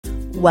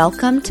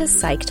Welcome to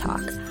Psych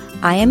Talk.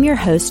 I am your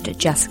host,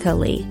 Jessica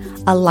Lee,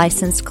 a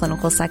licensed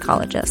clinical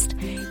psychologist.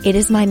 It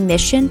is my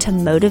mission to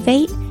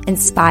motivate,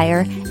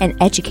 inspire,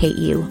 and educate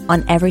you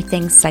on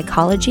everything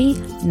psychology,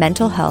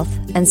 mental health,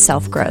 and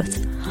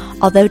self-growth.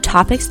 Although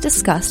topics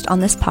discussed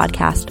on this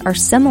podcast are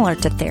similar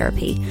to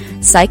therapy,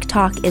 Psych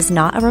Talk is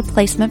not a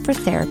replacement for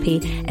therapy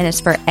and is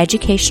for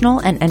educational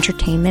and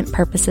entertainment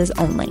purposes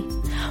only.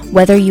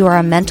 Whether you are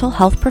a mental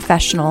health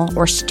professional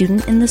or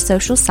student in the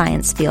social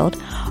science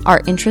field,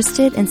 are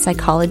interested in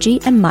psychology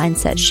and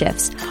mindset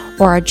shifts,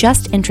 or are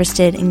just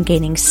interested in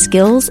gaining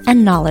skills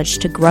and knowledge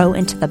to grow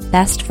into the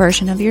best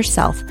version of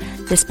yourself,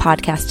 this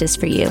podcast is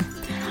for you.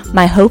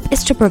 My hope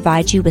is to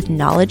provide you with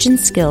knowledge and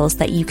skills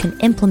that you can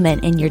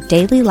implement in your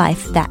daily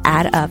life that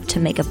add up to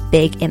make a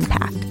big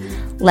impact.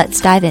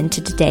 Let's dive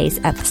into today's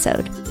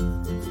episode.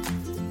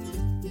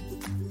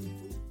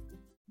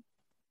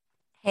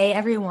 Hey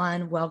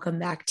everyone, welcome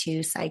back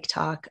to Psych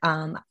Talk.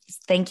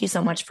 Thank you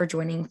so much for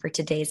joining for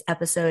today's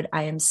episode.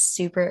 I am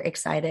super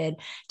excited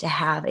to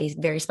have a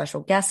very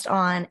special guest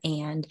on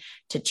and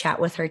to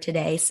chat with her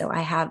today. So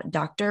I have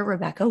Dr.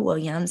 Rebecca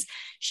Williams.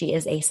 She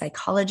is a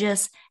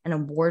psychologist, an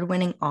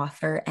award-winning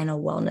author, and a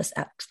wellness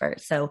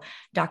expert. So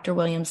Dr.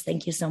 Williams,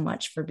 thank you so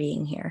much for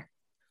being here.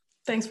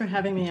 Thanks for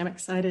having me. I'm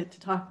excited to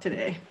talk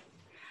today.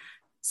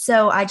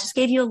 So I just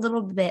gave you a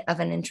little bit of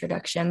an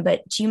introduction,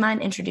 but do you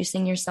mind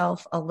introducing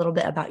yourself a little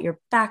bit about your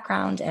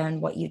background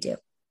and what you do?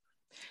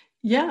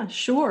 Yeah,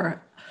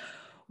 sure.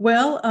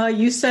 Well,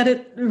 you said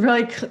it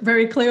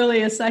very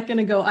clearly a second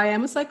ago. I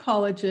am a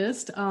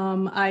psychologist.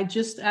 I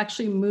just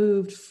actually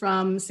moved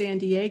from San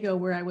Diego,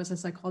 where I was a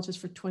psychologist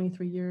for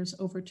 23 years,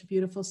 over to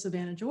beautiful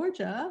Savannah,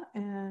 Georgia,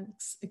 and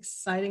it's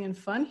exciting and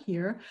fun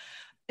here.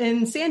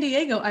 In San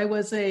Diego, I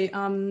was a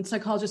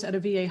psychologist at a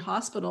VA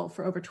hospital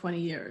for over 20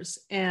 years.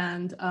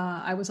 And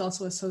I was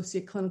also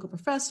associate clinical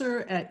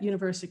professor at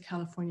University of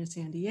California,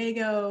 San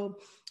Diego.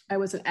 I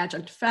was an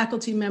adjunct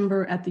faculty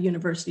member at the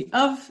University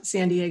of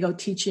San Diego,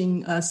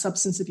 teaching a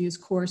substance abuse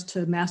course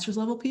to master's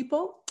level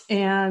people.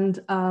 And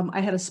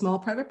I had a small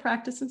private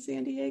practice in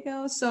San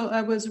Diego. So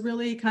I was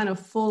really kind of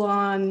full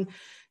on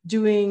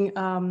doing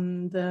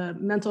the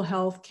mental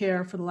health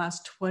care for the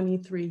last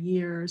 23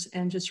 years.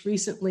 And just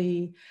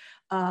recently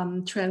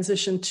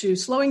transitioned to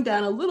slowing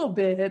down a little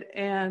bit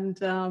and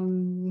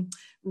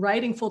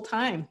writing full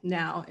time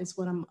now is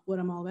what I'm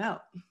all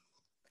about.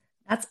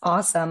 That's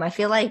awesome. I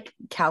feel like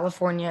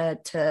California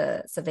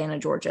to Savannah,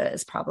 Georgia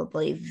is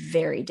probably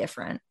very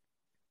different.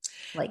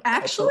 Like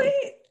actually,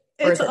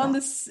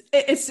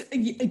 it's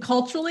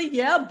culturally,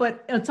 yeah,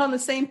 but it's on the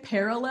same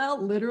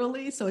parallel,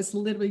 literally. So it's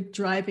literally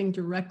driving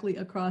directly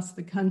across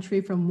the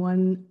country from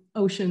one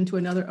ocean to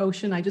another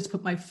ocean. I just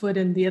put my foot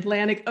in the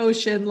Atlantic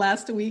Ocean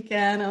last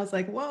weekend. I was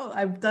like, whoa,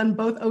 I've done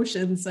both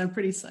oceans. I'm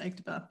pretty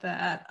psyched about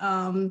that.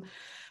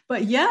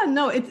 But yeah,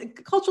 no,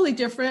 it's culturally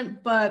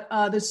different, but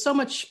there's so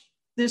much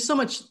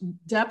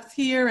depth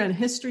here and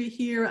history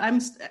here.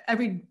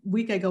 Every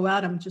week I go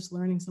out, I'm just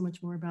learning so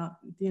much more about,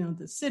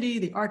 the city,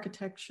 the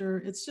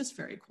architecture. It's just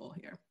very cool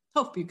here.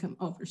 Hope you come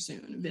over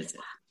soon and visit.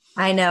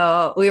 I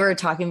know we were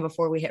talking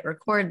before we hit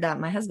record that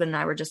my husband and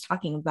I were just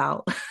talking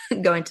about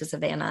going to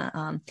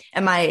Savannah.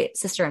 And my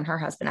sister and her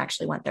husband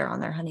actually went there on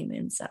their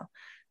honeymoon. So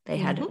they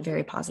had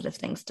very positive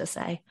things to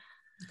say.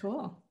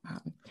 Cool.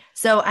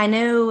 So I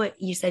know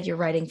you said you're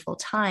writing full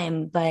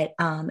time, but,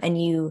 and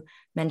you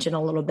mentioned a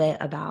little bit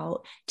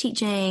about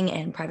teaching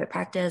and private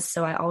practice.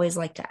 So I always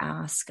like to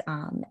ask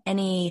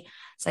any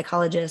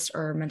psychologist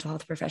or mental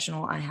health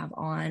professional I have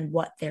on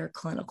what their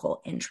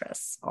clinical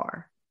interests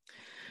are.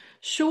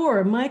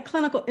 Sure. My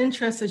clinical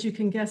interests, as you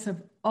can guess,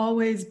 have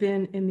always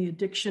been in the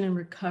addiction and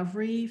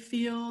recovery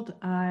field.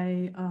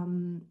 I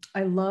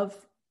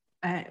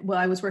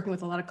was working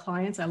with a lot of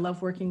clients. I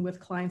love working with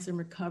clients in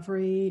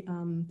recovery.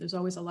 There's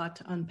always a lot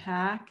to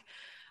unpack.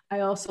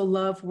 I also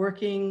love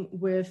working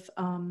with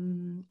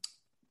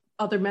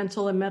other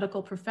mental and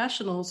medical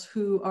professionals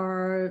who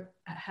are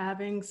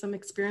having some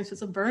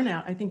experiences of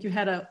burnout. I think you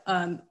had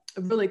a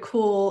really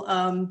cool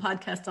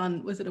podcast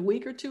on, was it a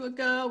week or two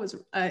ago?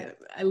 I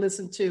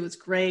listened to, it was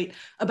great,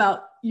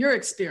 about your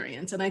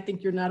experience. And I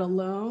think you're not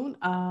alone.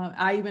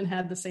 I even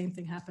had the same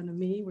thing happen to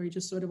me, where you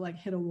just sort of like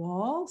hit a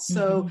wall.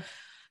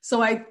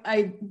 So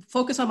I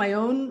focus on my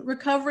own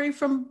recovery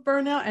from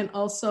burnout. And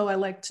also I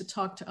like to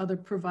talk to other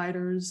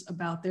providers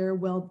about their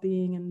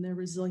well-being and their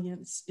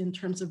resilience in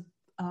terms of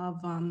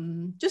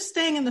just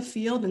staying in the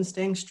field and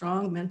staying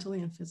strong mentally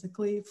and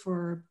physically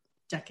for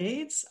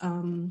decades.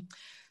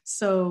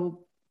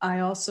 So I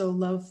also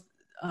love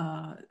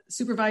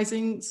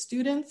supervising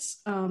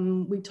students.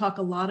 We talk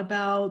a lot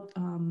about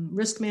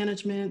risk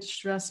management,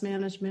 stress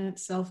management,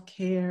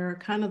 self-care,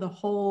 kind of the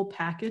whole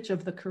package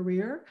of the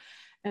career.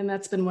 And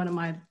that's been one of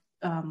my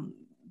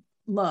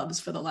loves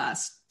for the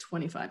last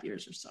 25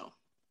 years or so.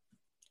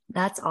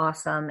 That's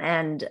awesome.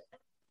 And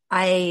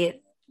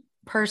I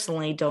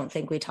personally don't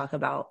think we talk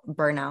about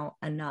burnout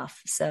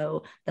enough.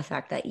 So the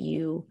fact that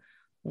you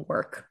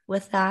worked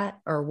with that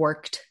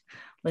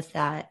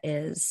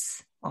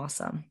is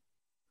awesome.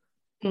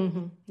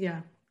 Mm-hmm.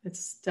 Yeah.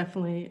 It's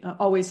definitely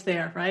always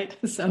there, right?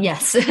 So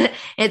Yes,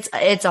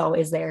 it's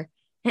always there.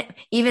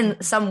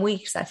 Even some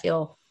weeks I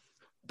feel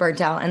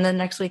burnt out, and then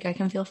next week I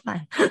can feel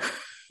fine.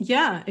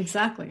 yeah,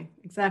 exactly.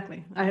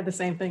 I had the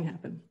same thing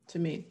happen to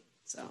me.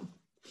 So.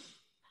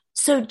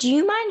 So, do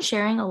you mind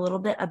sharing a little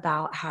bit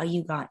about how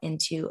you got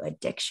into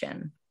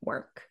addiction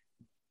work?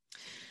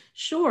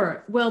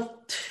 Sure.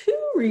 Well, two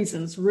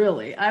reasons,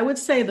 really. I would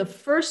say the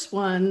first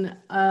one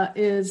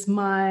is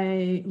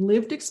my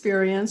lived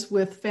experience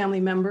with family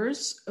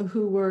members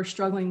who were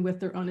struggling with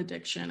their own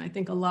addiction. I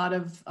think a lot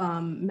of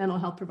mental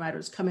health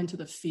providers come into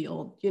the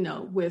field,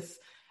 with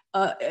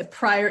a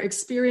prior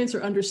experience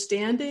or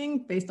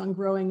understanding based on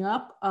growing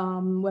up,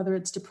 whether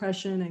it's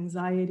depression,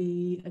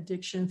 anxiety,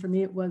 addiction. For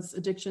me, it was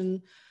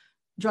addiction,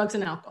 drugs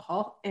and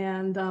alcohol.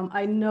 And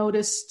I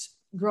noticed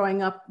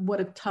growing up what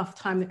a tough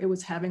time that it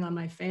was having on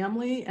my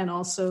family and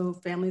also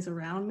families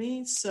around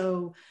me.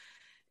 So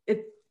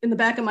in the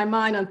back of my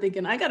mind, I'm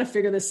thinking, I got to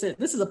figure this out.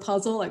 This is a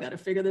puzzle. I got to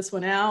figure this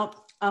one out.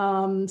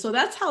 So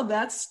that's how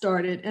that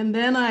started. And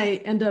then I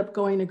ended up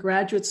going to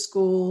graduate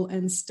school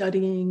and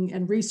studying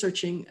and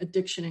researching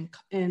addiction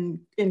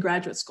in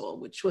graduate school,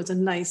 which was a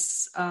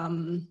nice,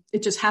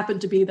 it just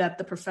happened to be that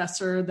the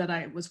professor that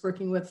I was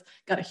working with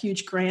got a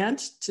huge grant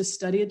to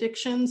study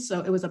addiction.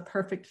 So it was a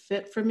perfect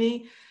fit for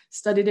me.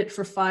 Studied it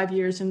for 5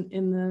 years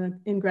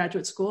in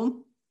graduate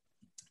school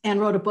and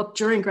wrote a book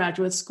during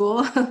graduate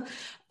school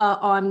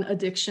on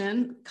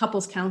addiction,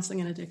 couples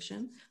counseling and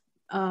addiction,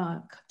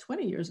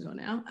 20 years ago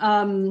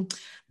now.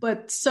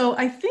 But so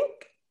I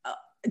think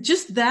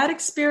just that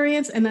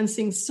experience and then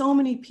seeing so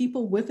many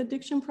people with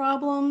addiction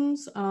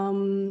problems,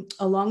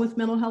 along with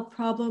mental health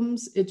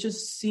problems, it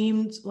just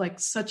seemed like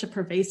such a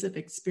pervasive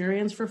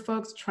experience for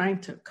folks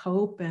trying to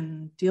cope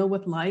and deal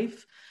with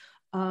life.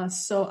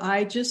 So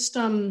I just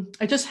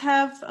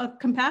have a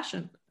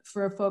compassion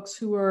for folks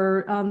who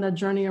are on the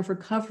journey of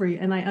recovery.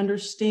 And I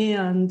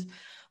understand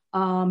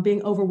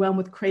being overwhelmed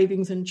with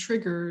cravings and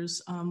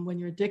triggers when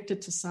you're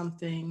addicted to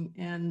something.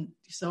 And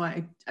so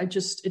it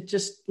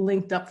just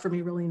linked up for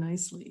me really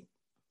nicely.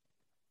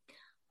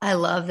 I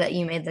love that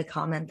you made the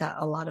comment that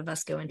a lot of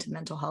us go into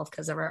mental health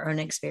because of our own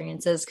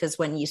experiences. Because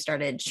when you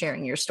started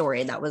sharing your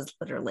story, that was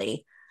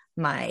literally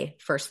my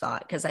first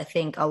thought. Because I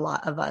think a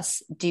lot of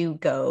us do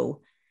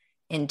go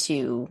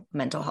into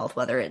mental health,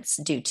 whether it's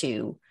due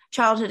to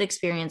childhood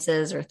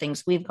experiences or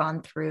things we've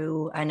gone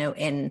through. I know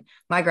in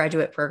my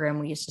graduate program,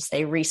 we used to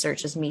say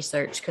research is me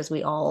search because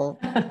we all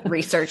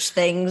research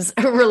things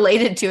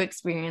related to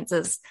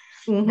experiences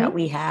that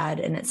we had.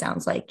 And it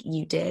sounds like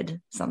you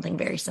did something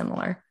very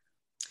similar.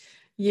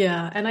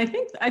 Yeah. And I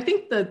think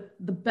the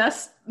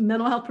best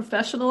mental health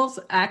professionals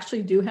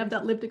actually do have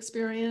that lived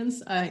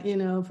experience.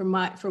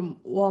 From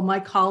all my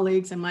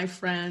colleagues and my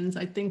friends,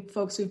 I think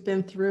folks who've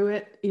been through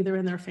it, either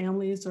in their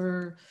families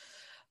or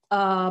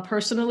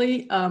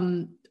personally,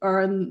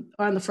 are on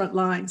the front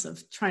lines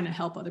of trying to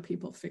help other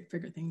people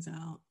figure things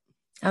out.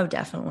 Oh,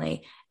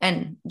 definitely.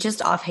 And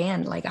just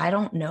offhand, like, I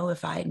don't know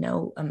if I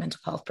know a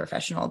mental health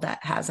professional that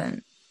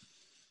hasn't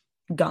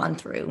gone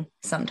through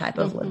some type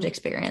of lived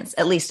experience,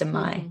 at least in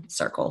my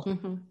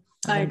circle.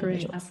 I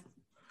agree.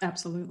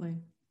 Absolutely.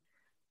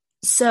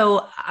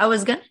 So I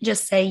was going to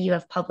just say you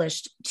have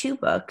published 2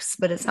 books,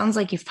 but it sounds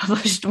like you've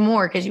published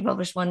more because you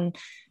published one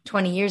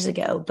 20 years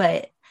ago.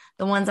 But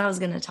the ones I was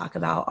going to talk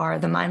about are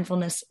the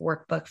Mindfulness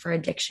Workbook for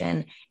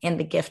Addiction and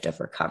the Gift of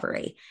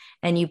Recovery.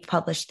 And you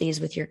published these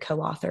with your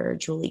co-author,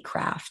 Julie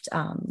Kraft,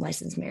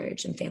 licensed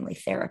marriage and family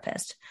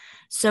therapist.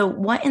 So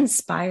what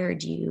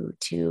inspired you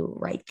to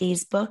write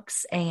these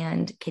books?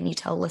 And can you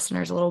tell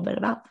listeners a little bit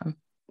about them?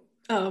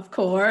 Oh, of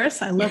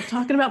course. I love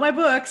talking about my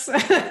books.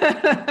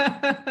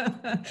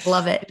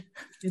 Love it.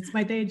 It's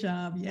my day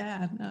job.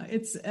 Yeah, no,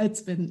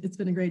 it's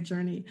been a great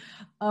journey.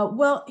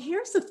 Well,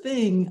 here's the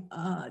thing,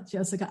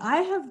 Jessica. I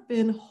have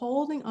been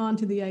holding on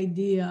to the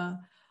idea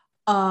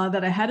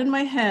that I had in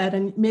my head,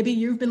 and maybe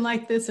you've been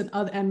like this,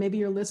 and maybe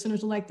your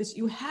listeners are like this.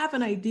 You have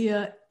an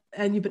idea,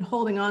 and you've been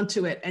holding on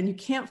to it, and you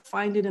can't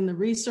find it in the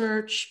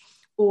research,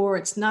 or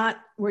it's not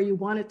where you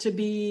want it to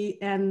be.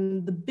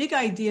 And the big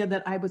idea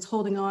that I was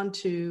holding on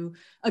to,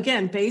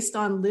 again, based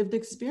on lived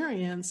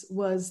experience,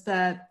 was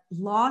that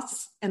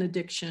loss and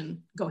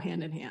addiction go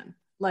hand in hand.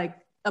 Like,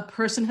 a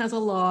person has a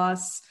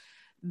loss,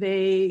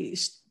 they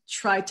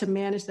try to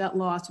manage that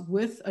loss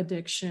with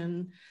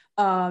addiction,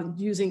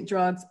 using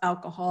drugs,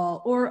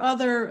 alcohol, or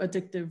other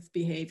addictive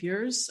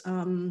behaviors.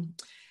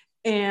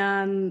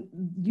 And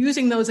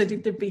using those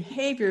addictive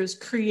behaviors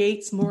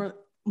creates more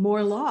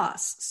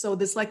loss. So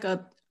there's like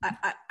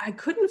I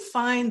couldn't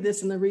find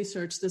this in the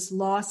research, this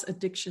loss,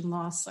 addiction,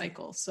 loss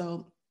cycle.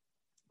 So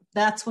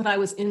that's what I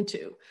was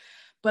into,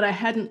 but I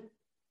hadn't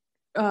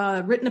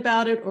written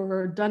about it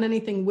or done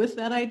anything with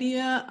that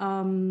idea.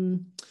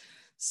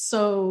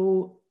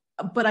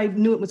 But I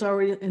knew it was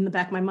already in the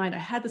back of my mind. I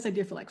had this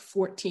idea for like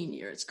 14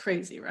 years,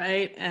 crazy,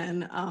 right?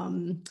 And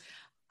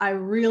I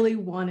really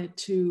wanted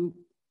to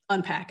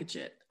unpackage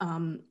it.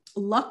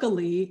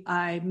 Luckily,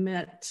 I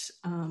met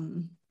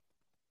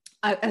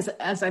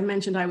as I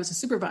mentioned, I was a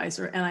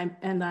supervisor,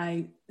 and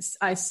I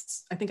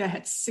think I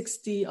had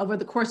 60 over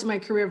the course of my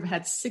career. I've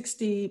had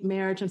 60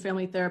 marriage and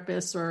family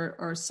therapists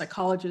or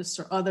psychologists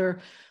or other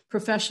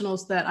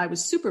professionals that I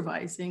was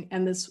supervising,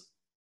 and this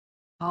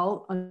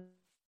all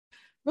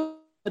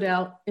put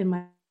out in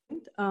my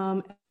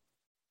mind.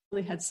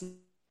 Really had some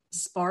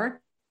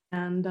spark,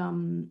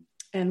 and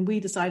we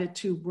decided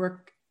to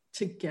work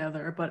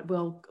together, but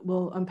we'll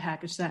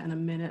unpackage that in a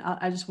minute.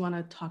 I just want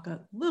to talk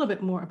a little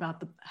bit more about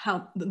the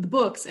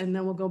books, and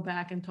then we'll go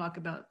back and talk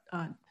about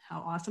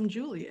how awesome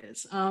Julie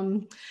is.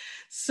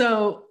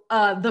 So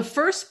the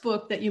first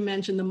book that you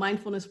mentioned, the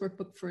Mindfulness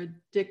Workbook for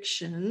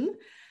Addiction,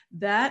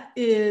 that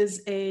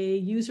is a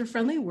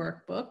user-friendly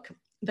workbook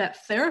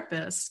that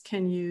therapists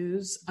can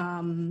use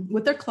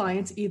with their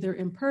clients, either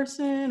in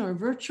person or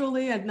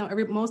virtually. I know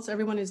most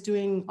everyone is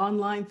doing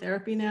online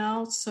therapy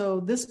now. So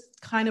this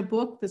kind of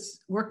book, this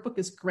workbook,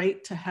 is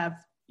great to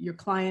have your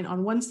client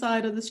on one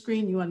side of the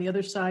screen, you on the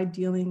other side,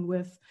 dealing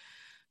with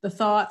the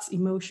thoughts,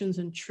 emotions,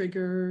 and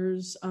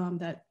triggers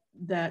that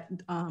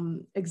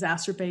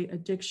exacerbate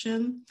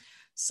addiction.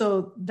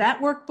 So that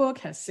workbook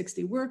has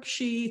 60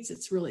 worksheets.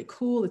 It's really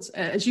cool. It's,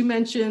 as you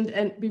mentioned,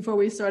 and before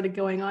we started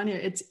going on here,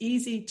 it's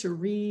easy to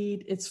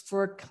read. It's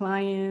for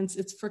clients.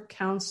 It's for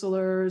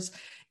counselors.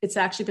 It's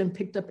actually been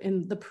picked up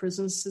in the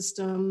prison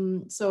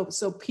system. So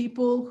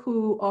people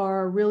who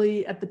are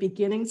really at the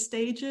beginning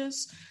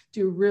stages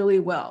do really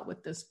well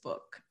with this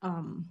book,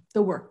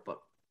 the workbook.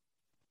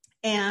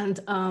 And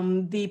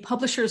the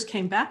publishers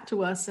came back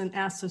to us and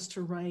asked us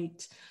to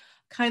write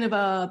kind of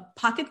a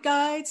pocket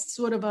guide,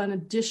 sort of an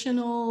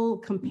additional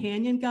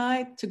companion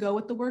guide to go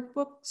with the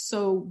workbook.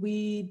 So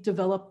we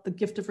developed the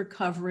Gift of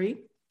Recovery,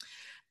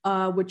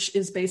 which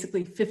is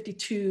basically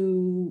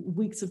 52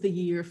 weeks of the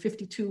year,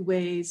 52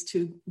 ways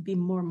to be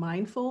more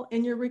mindful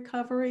in your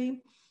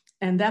recovery.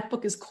 And that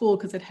book is cool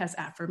because it has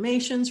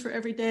affirmations for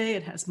every day.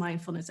 It has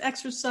mindfulness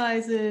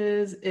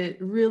exercises. It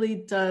really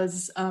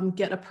does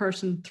get a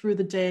person through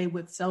the day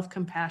with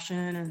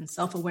self-compassion and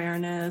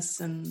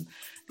self-awareness and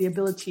the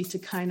ability to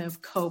kind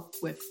of cope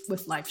with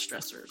life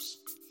stressors.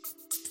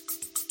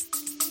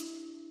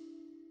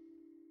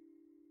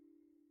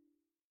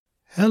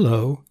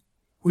 Hello.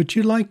 Would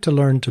you like to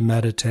learn to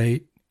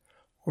meditate?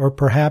 Or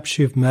perhaps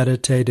you've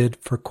meditated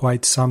for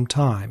quite some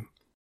time.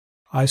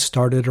 I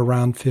started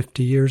around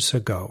 50 years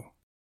ago.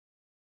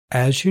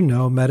 As you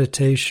know,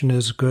 meditation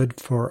is good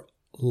for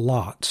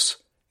lots,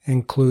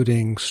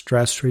 including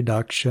stress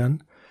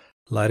reduction,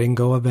 letting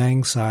go of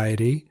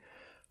anxiety,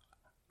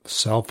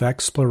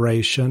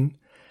 self-exploration,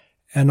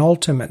 and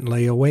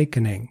ultimately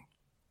awakening.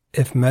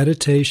 If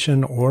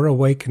meditation or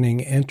awakening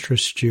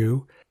interests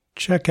you,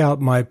 check out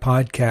my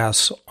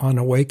podcasts on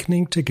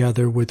Awakening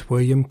Together with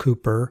William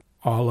Cooper.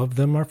 All of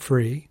them are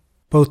free.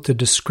 Both the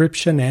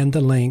description and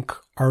the link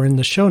are in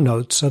the show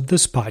notes of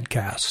this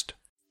podcast.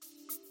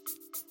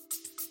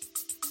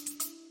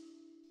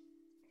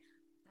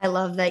 I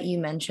love that you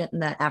mentioned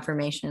the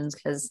affirmations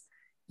because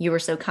you were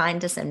so kind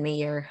to send me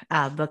your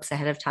books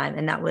ahead of time.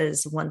 And that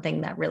was one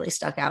thing that really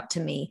stuck out to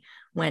me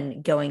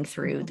when going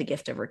through the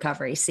Gift of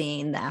Recovery,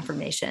 seeing the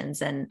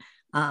affirmations. And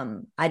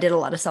I did a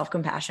lot of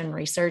self-compassion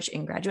research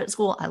in graduate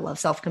school. I love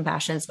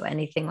self-compassion. So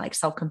anything like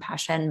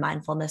self-compassion,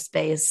 mindfulness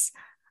space,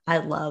 I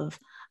love.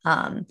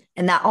 And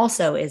that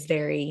also is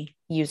very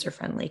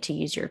user-friendly, to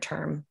use your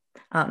term,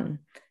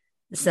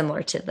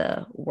 similar to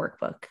the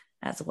workbook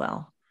as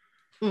well.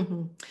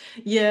 Mm-hmm.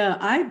 Yeah,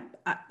 I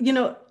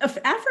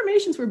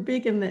affirmations were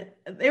big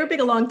they were big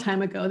a long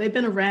time ago. They've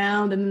been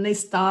around and then they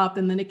stopped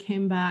and then it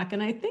came back.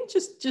 And I think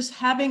just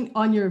having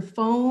on your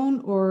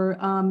phone or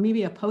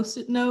maybe a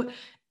Post-it note,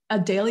 a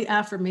daily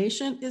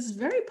affirmation is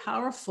very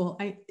powerful.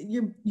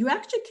 You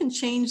actually can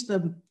change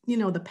the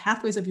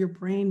pathways of your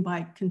brain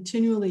by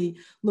continually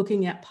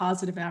looking at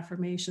positive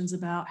affirmations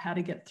about how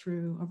to get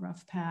through a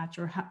rough patch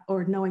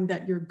or knowing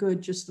that you're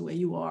good just the way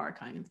you are,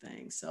 kind of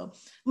thing. So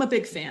I'm a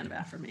big fan of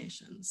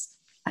affirmations.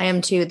 I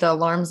am too. The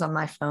alarms on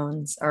my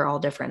phones are all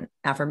different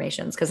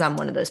affirmations because I'm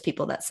one of those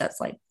people that sets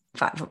like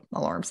 5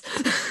 alarms, but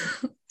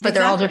exactly.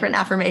 They're all different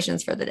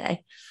affirmations for the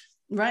day.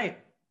 Right.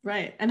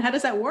 Right. And how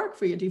does that work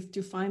for you? Do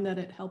you find that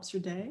it helps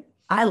your day?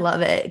 I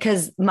love it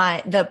because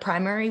the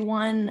primary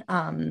one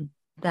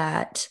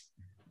that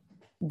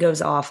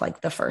goes off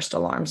like the first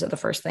alarms or the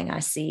first thing I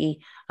see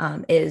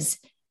is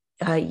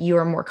you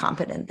are more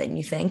competent than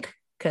you think,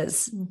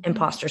 because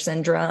imposter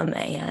syndrome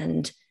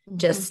and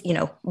just,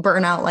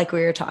 burnout, like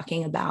we were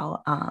talking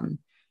about.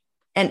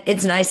 And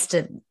it's nice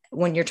to,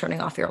 when you're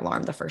turning off your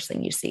alarm, the first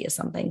thing you see is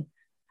something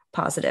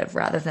positive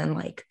rather than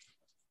like,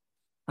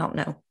 I don't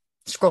know,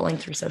 scrolling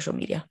through social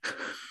media.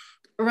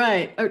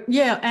 Right.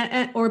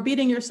 Or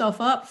beating yourself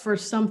up for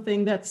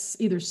something that's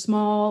either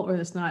small or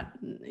that's not,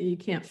 you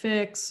can't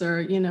fix,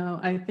 or,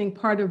 I think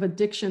part of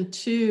addiction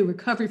too,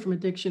 recovery from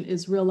addiction,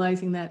 is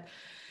realizing that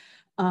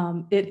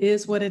It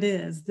is what it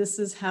is. This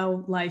is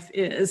how life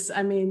is.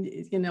 I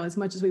mean, as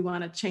much as we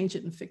want to change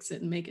it and fix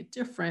it and make it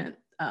different,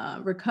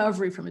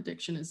 recovery from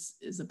addiction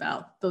is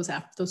about those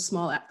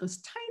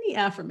tiny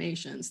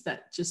affirmations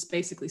that just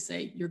basically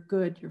say, you're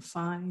good, you're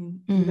fine,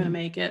 you're going to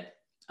make it,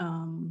 be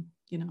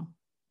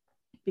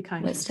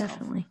kind to Most yourself.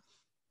 Definitely.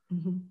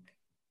 Mm-hmm.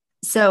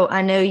 So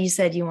I know you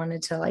said you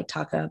wanted to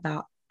talk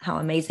about how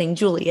amazing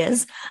Julie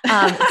is.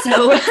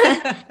 So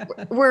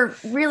we're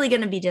really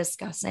going to be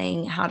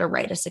discussing how to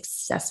write a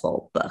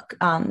successful book,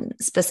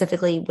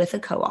 specifically with a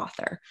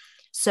co-author.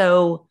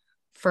 So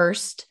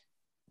first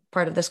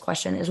part of this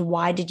question is,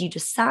 why did you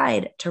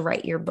decide to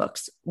write your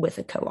books with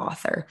a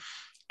co-author?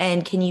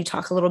 And can you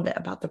talk a little bit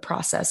about the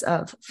process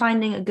of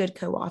finding a good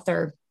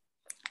co-author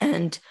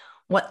and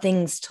what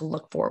things to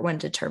look for when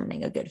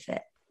determining a good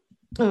fit?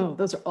 Oh,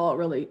 those are all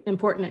really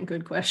important and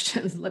good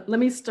questions. Let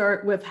me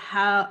start with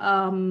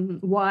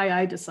why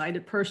I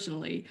decided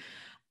personally.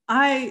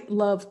 I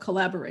love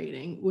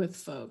collaborating with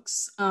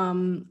folks.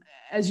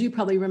 As you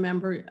probably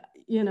remember,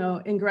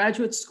 in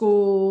graduate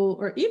school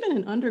or even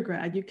in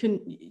undergrad, you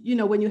can,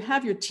 when you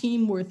have your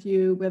team with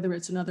you, whether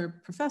it's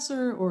another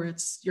professor or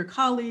it's your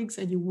colleagues,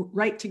 and you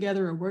write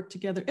together or work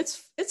together,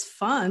 it's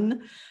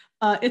fun.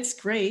 It's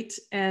great.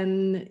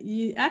 And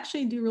you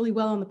actually do really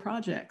well on the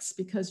projects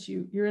because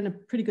you're in a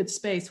pretty good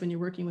space when you're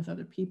working with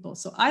other people.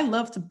 So I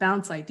love to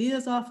bounce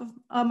ideas off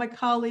of my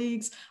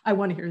colleagues. I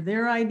want to hear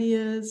their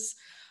ideas.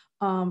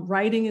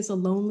 Writing is a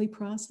lonely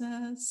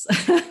process.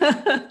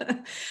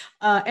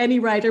 Any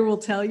writer will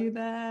tell you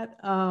that.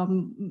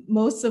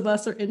 Most of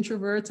us are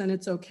introverts, and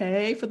it's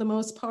okay for the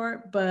most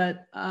part,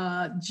 but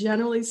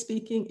generally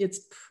speaking,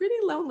 it's pretty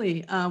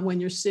lonely when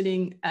you're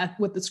sitting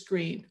with the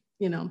screen,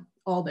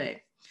 all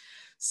day.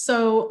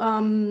 So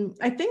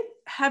I think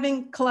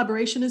having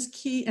collaboration is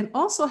key, and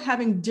also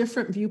having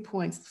different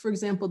viewpoints. For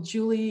example,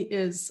 Julie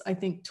is, I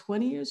think,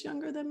 20 years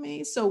younger than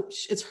me. So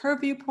it's her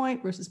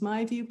viewpoint versus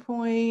my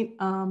viewpoint.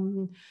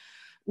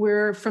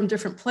 We're from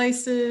different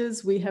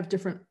places. We have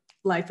different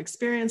life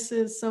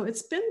experiences. So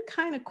it's been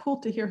kind of cool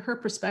to hear her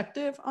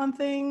perspective on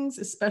things,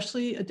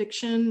 especially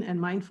addiction and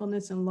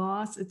mindfulness and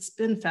loss. It's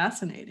been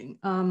fascinating.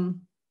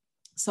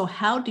 So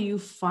how do you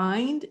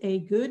find a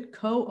good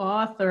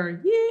co-author?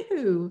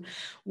 Yee-hoo.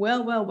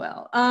 Well.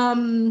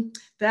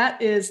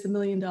 That is the $1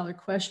 million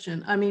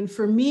question. I mean,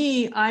 for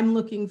me, I'm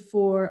looking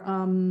for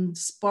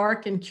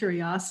spark and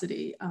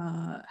curiosity.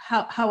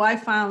 How I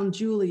found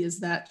Julie is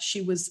that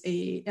she was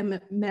a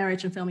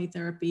marriage and family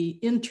therapy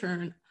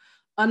intern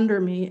under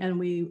me,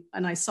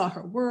 and I saw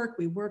her work.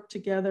 We worked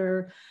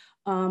together.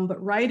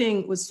 But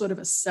writing was sort of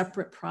a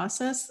separate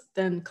process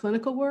than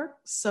clinical work.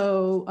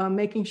 So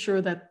making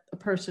sure that a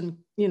person,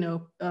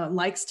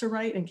 likes to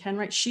write and can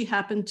write. She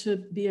happened to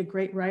be a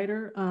great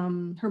writer.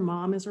 Her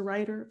mom is a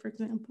writer, for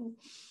example.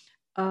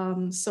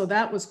 So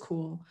that was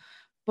cool.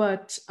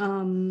 But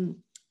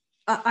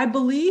I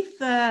believe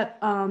that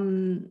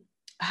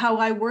how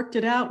I worked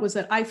it out was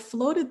that I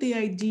floated the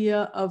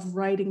idea of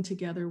writing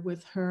together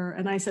with her.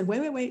 And I said,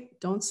 wait,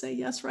 don't say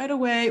yes right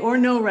away or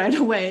no right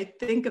away.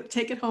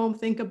 Take it home,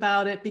 think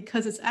about it,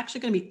 because it's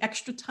actually going to be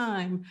extra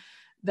time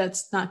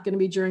that's not going to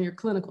be during your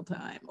clinical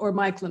time or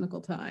my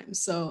clinical time.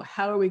 So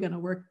how are we going to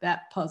work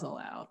that puzzle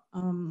out?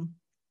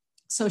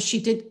 So she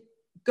did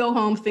go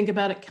home, think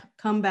about it,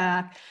 come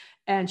back.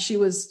 And she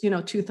was,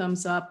 2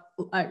 thumbs up.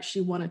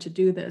 She wanted to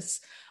do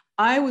this.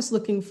 I was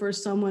looking for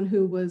someone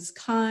who was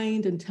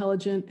kind,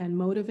 intelligent, and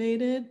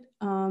motivated,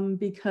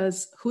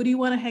 because who do you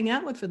want to hang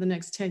out with for the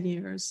next 10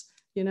 years?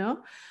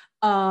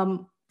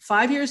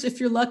 5 years if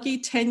you're lucky,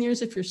 10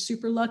 years if you're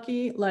super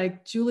lucky.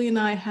 Like Julie and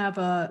I have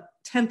a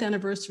 10th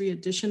anniversary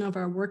edition of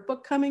our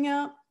workbook coming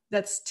out.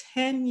 That's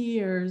 10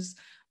 years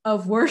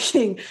of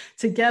working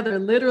together,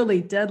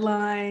 literally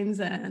deadlines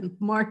and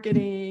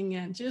marketing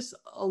and just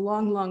a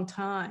long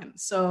time.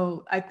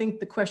 So I think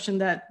the question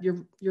that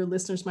your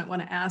listeners might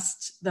want to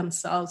ask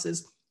themselves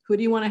is, who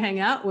do you want to hang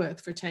out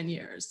with for 10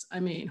 years? I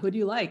mean, who do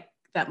you like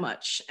that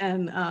much?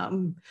 And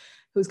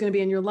who's going to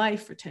be in your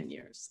life for 10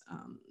 years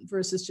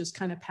versus just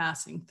kind of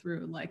passing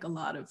through like a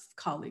lot of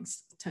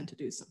colleagues tend to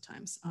do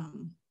sometimes.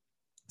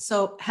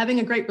 So having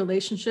a great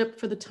relationship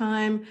for the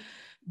time,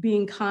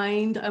 being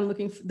kind,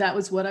 that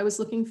was what I was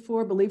looking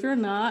for. Believe it or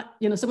not,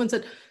 someone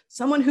said,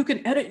 someone who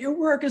can edit your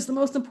work is the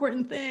most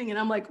important thing. And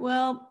I'm like,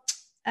 well,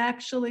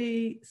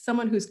 actually,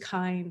 someone who's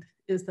kind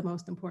is the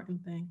most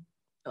important thing.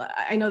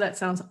 I know that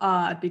sounds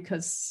odd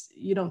because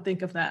you don't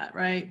think of that,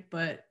 right?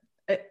 But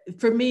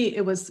for me,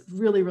 it was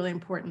really, really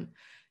important.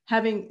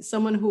 Having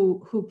someone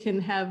who can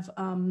have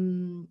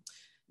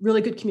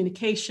really good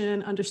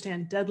communication,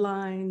 understand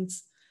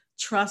deadlines.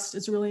 Trust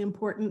is really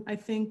important, I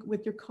think,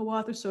 with your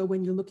co-author. So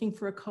when you're looking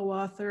for a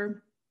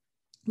co-author,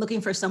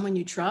 looking for someone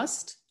you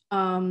trust,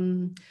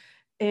 and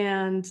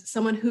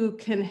someone who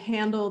can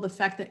handle the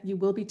fact that you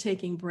will be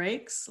taking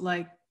breaks,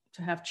 like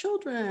to have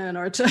children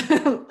or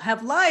to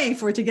have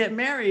life or to get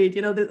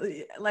married.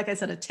 Like I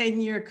said, a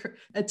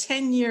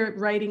 10-year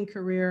writing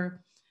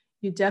career,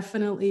 you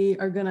definitely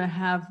are going to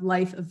have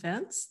life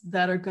events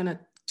that are going to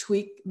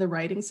tweak the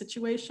writing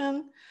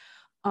situation.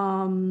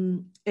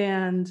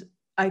 And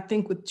I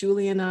think with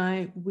Julie and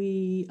I,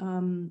 we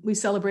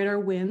celebrate our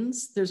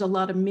wins. There's a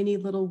lot of mini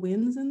little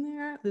wins in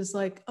there. There's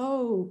like,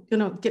 oh,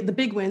 get the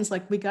big wins,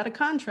 like we got a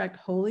contract.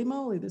 Holy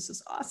moly, this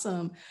is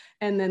awesome.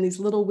 And then these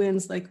little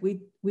wins, like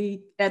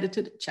we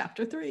edited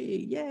chapter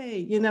 3,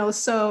 yay.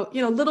 So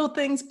little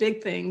things,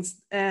 big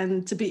things,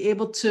 and to be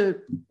able to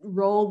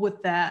roll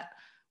with that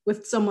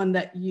with someone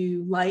that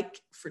you like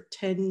for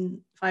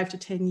 5 to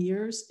 10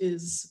 years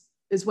is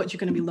what you're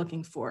going to be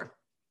looking for.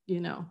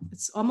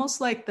 It's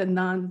almost like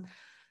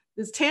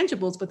there's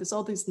tangibles, but there's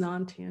all these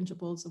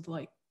non-tangibles of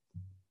like,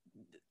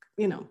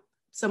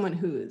 someone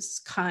who is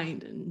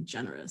kind and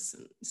generous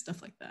and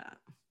stuff like that.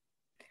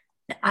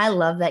 I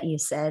love that you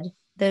said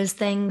those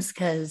things,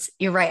 because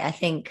you're right. I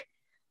think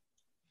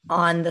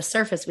on the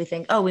surface, we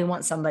think, oh, we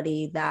want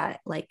somebody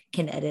that like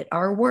can edit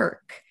our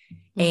work.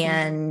 Mm-hmm.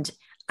 And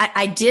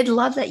I did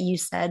love that you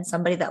said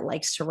somebody that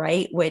likes to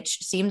write, which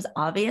seems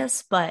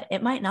obvious, but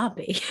it might not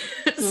be.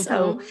 Mm-hmm.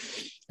 So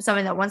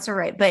somebody that wants to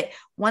write. But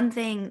one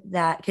thing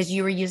that, because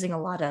you were using a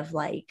lot of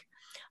like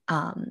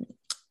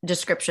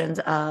descriptions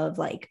of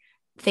like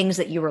things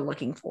that you were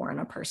looking for in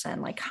a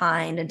person, like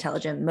kind,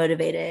 intelligent,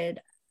 motivated.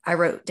 I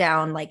wrote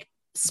down like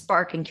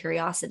spark and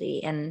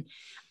curiosity. And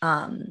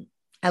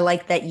I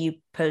like that you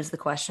posed the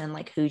question,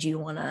 like, who do you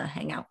want to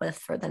hang out with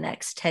for the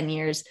next 10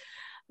 years?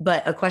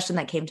 But a question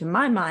that came to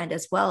my mind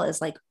as well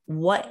is like,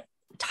 what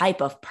type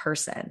of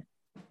person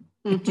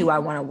do I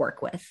want to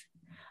work with?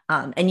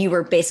 And you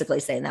were basically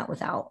saying that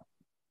without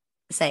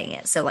saying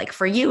it. So like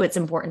for you, it's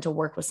important to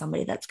work with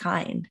somebody that's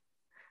kind.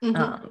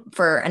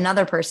 For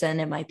another person,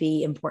 it might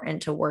be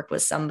important to work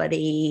with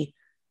somebody,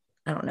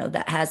 I don't know,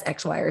 that has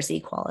X, Y, or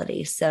Z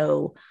quality.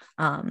 So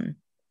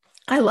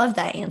I love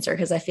that answer,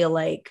 because I feel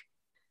like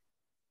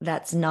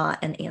that's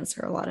not an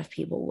answer a lot of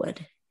people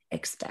would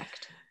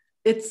expect.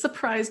 It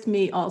surprised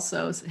me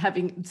also,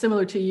 having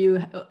similar to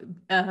you,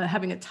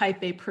 having a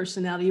type A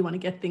personality. You want to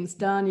get things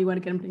done. You want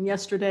to get them done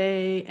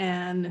yesterday,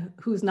 and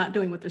who's not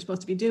doing what they're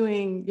supposed to be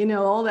doing,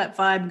 all that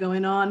vibe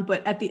going on.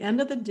 But at the end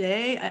of the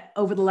day,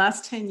 over the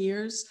last 10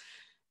 years,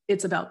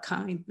 it's about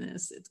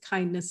kindness.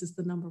 Kindness is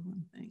the number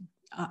one thing,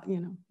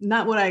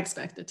 not what I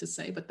expected to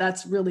say, but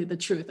that's really the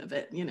truth of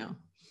it,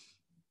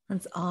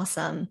 That's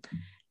awesome.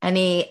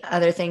 Any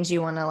other things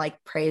you want to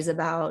like praise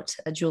about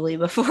Julie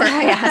before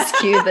I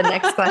ask you the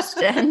next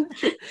question?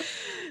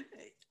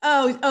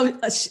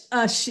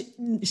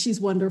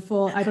 She's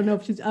wonderful. I don't know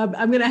if she's.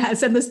 I'm gonna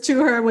send this to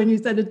her when you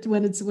send it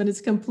when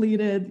it's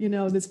completed.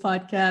 This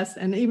podcast,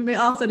 and even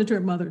I'll send it to her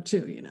mother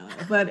too.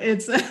 But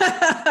it's.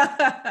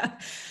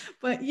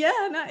 But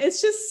yeah, no,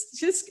 it's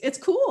just it's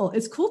cool.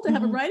 It's cool to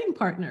have a writing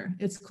partner.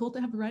 It's cool to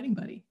have a writing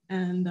buddy,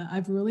 and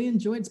I've really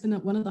enjoyed. It's been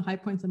one of the high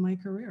points of my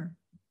career.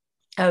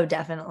 Oh,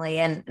 definitely.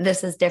 And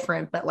this is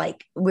different, but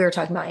like we were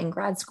talking about in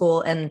grad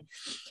school, and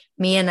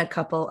me and a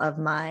couple of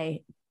my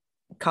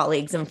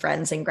colleagues and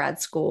friends in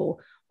grad school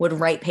would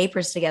write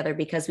papers together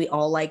because we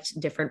all liked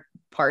different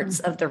parts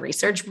of the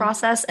research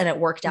process, and it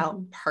worked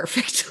out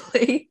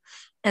perfectly.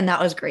 And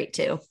that was great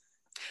too.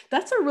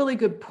 That's a really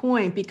good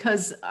point,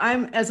 because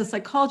as a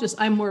psychologist,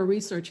 I'm more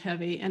research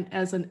heavy. And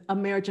as a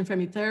marriage and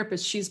family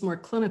therapist, she's more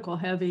clinical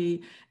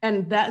heavy.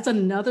 And that's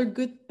another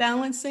good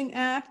balancing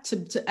act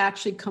to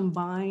actually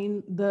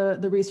combine the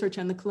research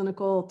and the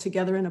clinical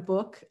together in a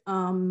book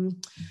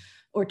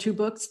or 2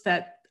 books.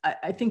 That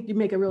I think you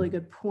make a really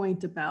good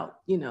point about,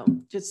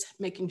 just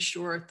making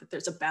sure that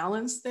there's a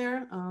balance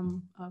there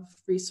of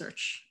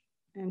research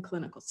and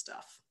clinical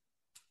stuff.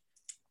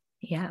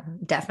 Yeah,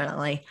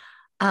 definitely.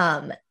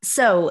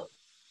 So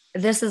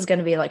this is going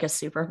to be like a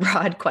super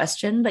broad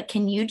question, but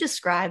can you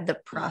describe the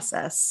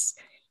process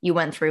you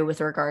went through with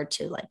regard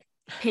to like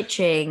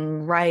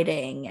pitching,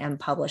 writing, and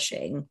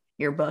publishing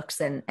your books,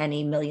 and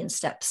any million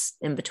steps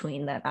in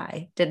between that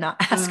I did not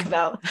ask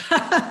about?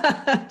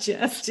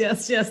 Yes.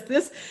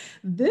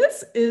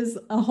 This is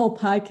a whole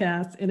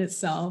podcast in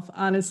itself.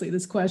 Honestly,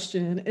 this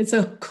question, it's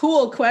a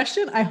cool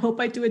question. I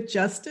hope I do it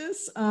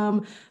justice.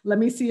 Let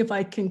me see if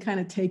I can kind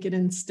of take it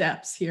in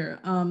steps here.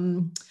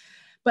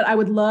 But I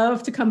would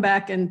love to come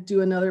back and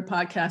do another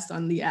podcast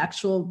on the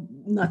actual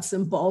nuts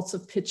and bolts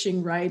of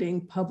pitching, writing,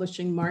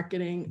 publishing,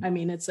 marketing. I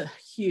mean, it's a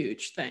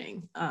huge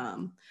thing.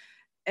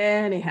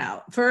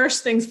 Anyhow,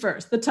 first things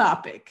first, the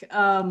topic.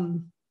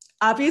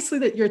 Obviously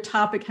that your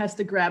topic has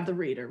to grab the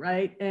reader,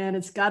 right? And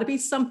it's got to be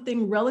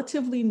something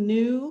relatively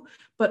new,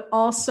 but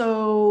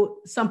also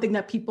something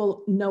that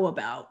people know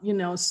about,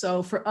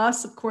 So for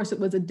us, of course, it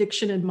was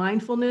addiction and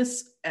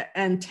mindfulness.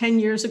 And 10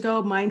 years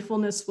ago,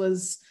 mindfulness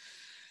was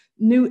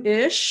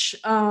new-ish,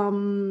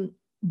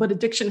 but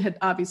addiction had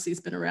obviously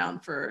been around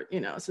for,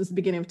 since the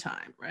beginning of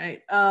time,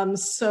 right?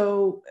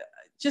 So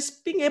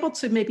just being able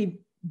to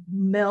maybe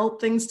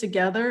meld things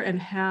together and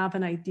have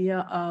an idea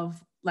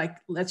of, like,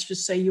 let's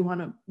just say you're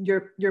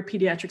a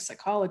pediatric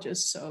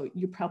psychologist, so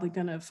you're probably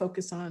going to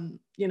focus on,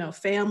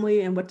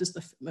 family and what does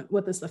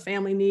the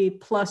family need,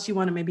 plus you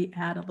want to maybe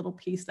add a little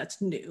piece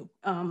that's new.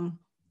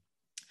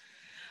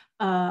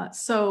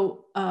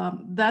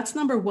 That's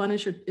number one,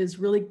 is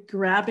really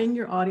grabbing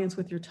your audience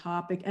with your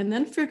topic and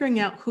then figuring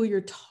out who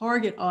your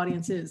target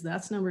audience is.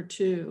 That's number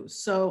two.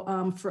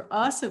 So for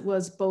us, it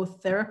was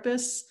both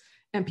therapists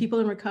and people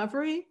in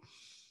recovery.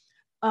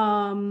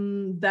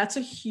 That's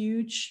a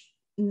huge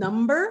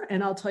number,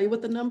 and I'll tell you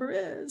what the number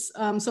is.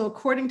 So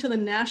according to the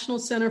National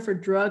Center for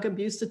Drug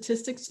Abuse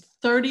Statistics,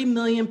 30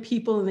 million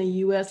people in the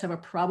US have a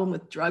problem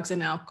with drugs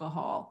and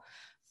alcohol.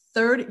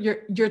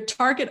 Your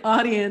target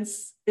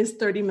audience is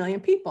 30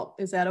 million people.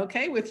 Is that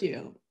okay with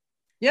you?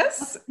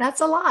 Yes?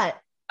 That's a lot.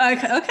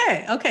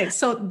 Okay.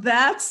 So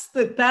that's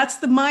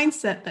the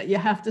mindset that you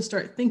have to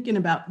start thinking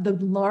about. The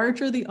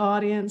larger the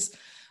audience,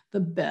 the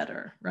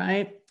better,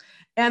 right?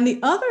 And the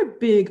other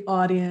big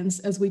audience,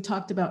 as we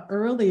talked about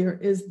earlier,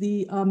 is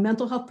the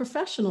mental health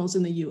professionals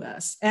in the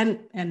US, and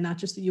not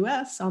just the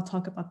US. I'll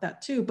talk about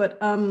that too. But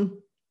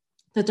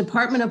the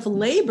Department of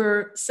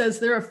Labor says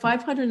there are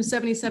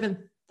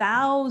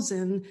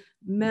 577,000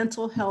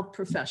 mental health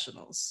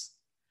professionals.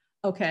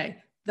 Okay,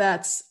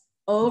 that's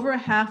over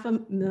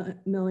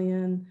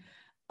 500,000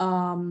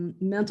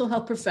 mental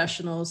health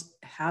professionals.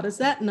 How does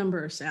that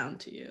number sound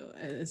to you?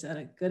 Is that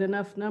a good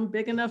enough number,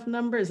 big enough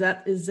number? Is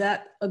that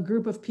a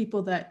group of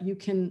people that you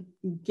can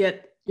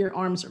get your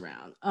arms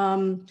around?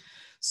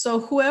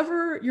 So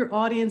whoever your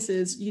audience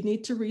is, you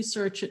need to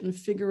research it and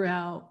figure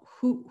out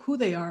who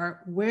they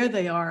are, where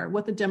they are,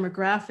 what the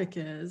demographic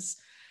is,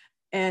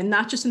 and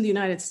not just in the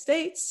United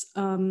States,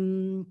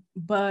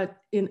 but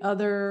in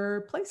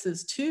other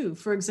places too.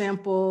 For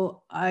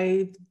example,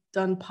 I've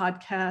done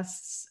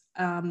podcasts,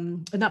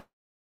 not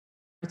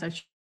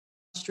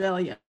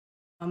Australia,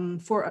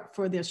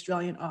 for the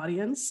Australian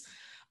audience.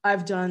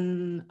 I've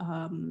done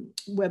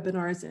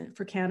webinars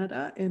for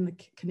Canada and the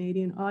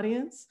Canadian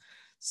audience.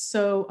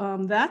 So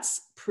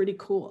that's pretty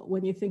cool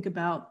when you think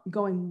about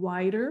going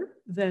wider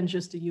than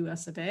just the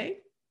US of A.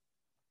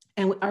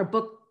 And our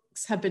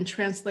books have been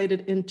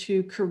translated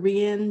into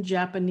Korean,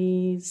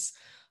 Japanese,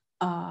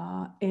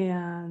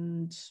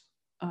 and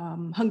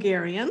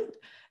Hungarian,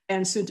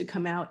 and soon to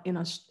come out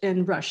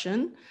in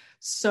Russian.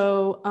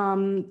 So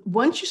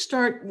once you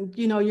start,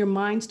 your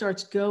mind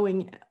starts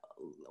going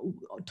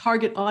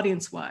target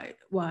audience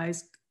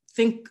wise,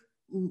 think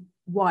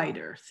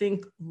wider,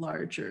 think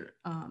larger.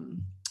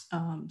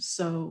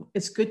 So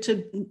it's good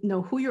to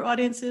know who your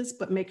audience is,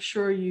 but make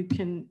sure you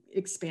can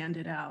expand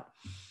it out.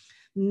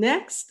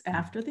 Next,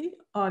 after the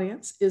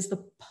audience, is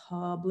the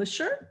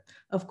publisher,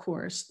 of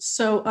course.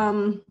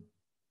 So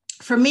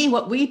for me,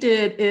 what we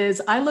did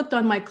is I looked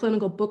on my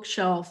clinical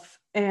bookshelf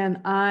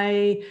and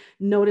I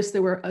noticed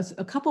there were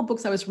a couple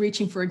books I was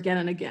reaching for again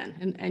and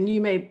again. And you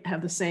may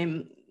have the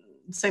same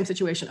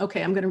situation.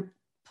 Okay, I'm going to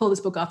pull this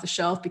book off the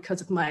shelf because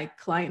if my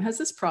client has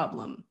this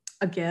problem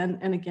again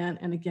and again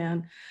and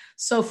again.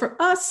 So for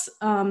us,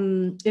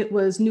 it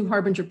was New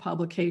Harbinger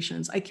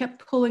Publications. I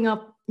kept pulling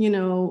up,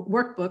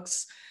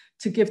 workbooks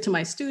to give to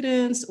my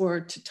students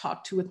or to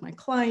talk to with my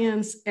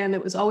clients. And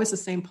it was always the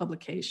same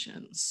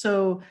publication.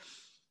 So,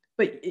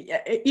 but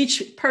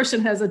each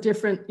person has a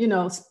different,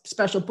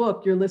 special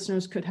book. Your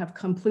listeners could have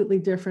completely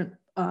different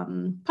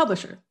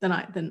publisher than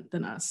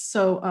us.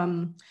 So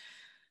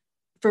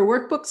for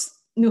workbooks,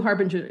 New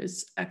Harbinger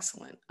is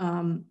excellent.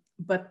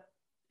 But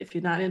if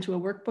you're not into a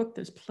workbook,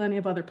 there's plenty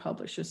of other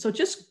publishers. So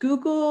just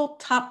Google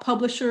top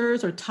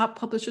publishers or top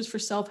publishers for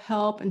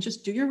self-help and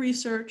just do your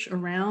research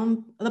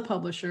around the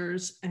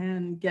publishers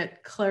and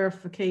get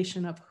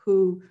clarification of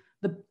who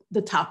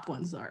the top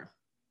ones are.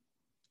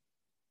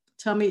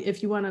 Tell me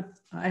if you want to,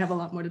 I have a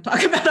lot more to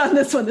talk about on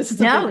this one. This is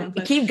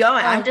keep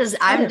going.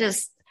 I'm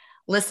just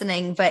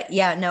listening, but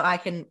yeah, no, I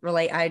can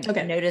relate. I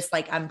noticed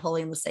like I'm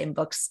pulling the same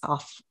books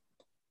off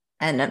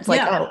and it's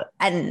like,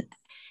 and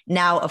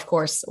now, of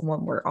course,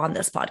 when we're on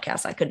this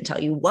podcast, I couldn't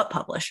tell you what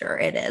publisher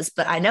it is,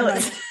 but I know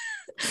it's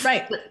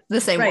the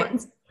same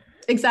ones.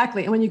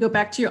 Exactly. And when you go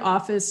back to your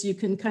office, you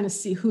can kind of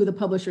see who the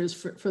publishers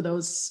for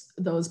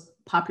those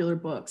popular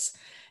books.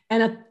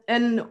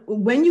 And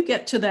when you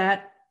get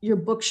to your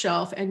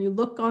bookshelf and you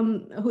look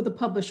on who the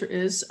publisher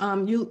is,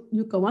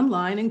 you go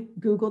online and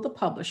Google the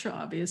publisher,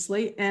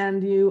 obviously,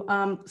 and you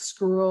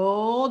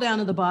scroll down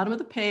to the bottom of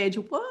the page.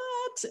 What?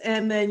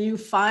 And then you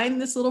find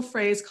this little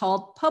phrase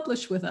called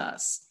 "publish with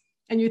us,"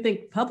 and you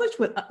think, "Publish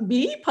with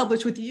me?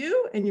 Publish with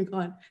you?" And you're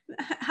going,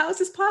 "How is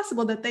this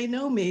possible that they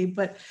know me?"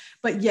 But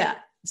yeah,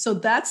 so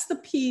that's the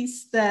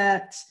piece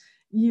that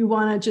you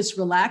want to just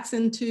relax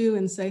into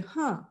and say,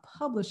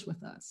 "Publish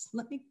with us.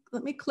 Let me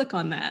click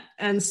on that."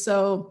 And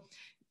so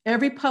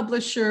every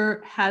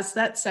publisher has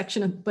that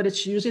section, but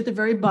it's usually at the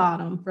very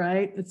bottom,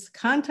 right? It's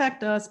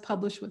contact us,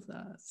 publish with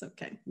us.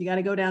 Okay, you got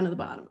to go down to the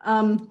bottom.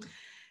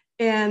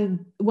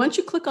 And once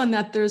you click on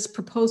that, there's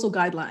proposal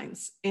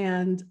guidelines.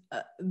 And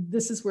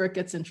this is where it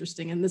gets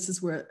interesting. And this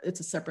is where it's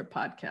a separate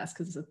podcast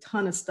because there's a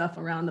ton of stuff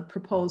around the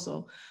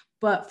proposal.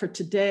 But for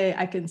today,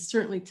 I can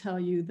certainly tell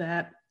you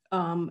that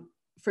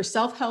for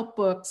self-help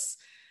books,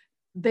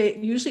 they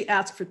usually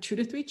ask for 2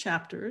 to 3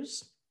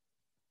 chapters,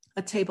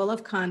 a table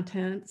of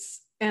contents,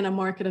 and a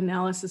market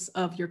analysis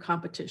of your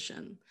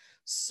competition.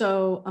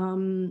 So,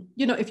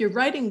 if you're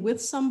writing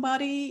with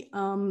somebody,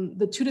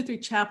 the 2 to 3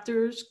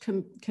 chapters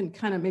can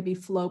kind of maybe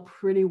flow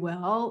pretty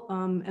well.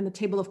 And the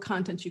table of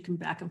contents, you can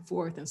back and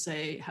forth and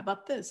say, how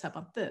about this? How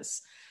about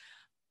this?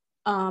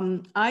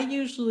 I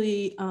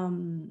usually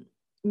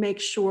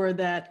make sure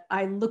that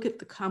I look at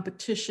the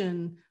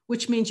competition,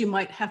 which means you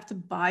might have to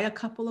buy a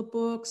couple of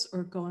books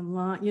or go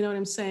online. You know what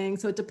I'm saying?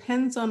 So it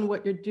depends on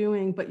what you're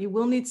doing, but you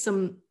will need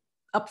some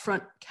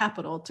upfront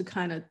capital to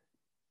kind of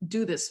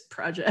do this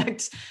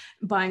project.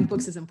 Buying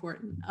books is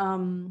important,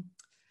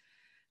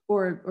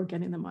 or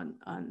getting them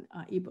on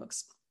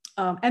ebooks.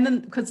 And then,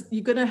 because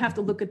you're going to have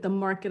to look at the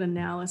market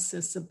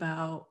analysis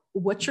about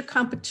what's your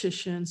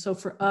competition. So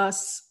for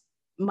us,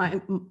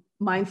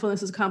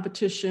 mindfulness is a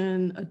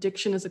competition,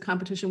 addiction is a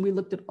competition. We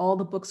looked at all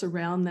the books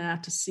around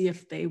that to see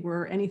if they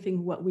were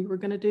anything what we were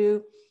going to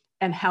do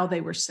and how they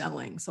were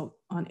selling. So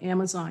on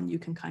Amazon, you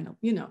can kind of,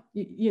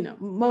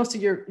 most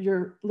of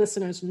your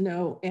listeners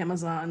know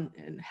Amazon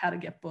and how to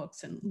get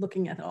books and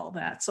looking at all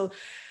that. So,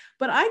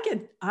 but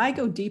I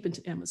go deep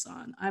into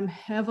Amazon. I'm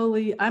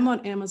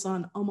on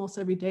Amazon almost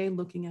every day,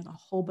 looking at a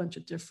whole bunch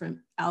of different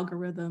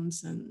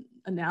algorithms and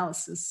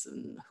analysis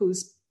and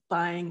who's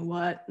buying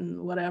what and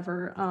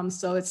whatever.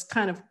 So it's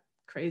kind of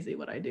crazy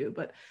what I do,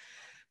 but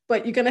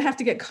you're going to have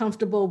to get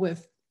comfortable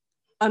with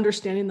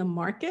understanding the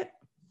market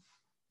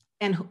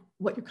and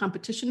what your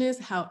competition is,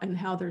 how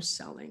they're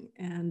selling.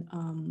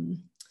 And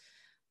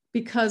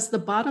because the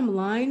bottom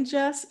line,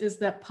 Jess, is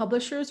that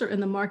publishers are in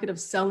the market of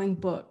selling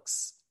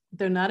books.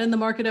 They're not in the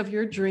market of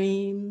your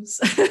dreams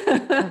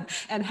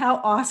and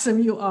how awesome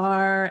you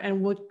are.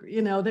 And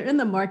they're in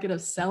the market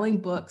of selling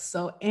books.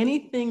 So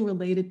anything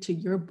related to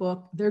your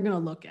book, they're going to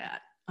look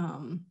at,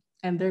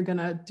 and they're going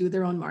to do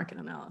their own market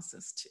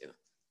analysis too,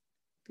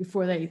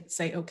 before they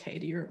say, okay,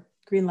 to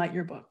green light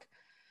your book.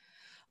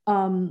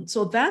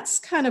 So that's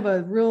kind of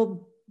a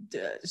real,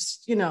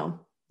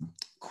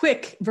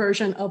 quick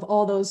version of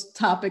all those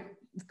topic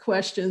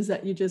questions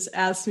that you just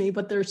asked me,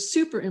 but they're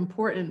super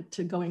important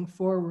to going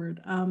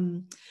forward.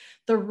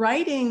 The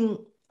writing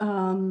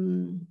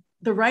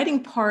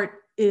part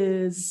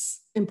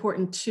is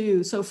important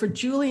too. So for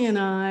Julie and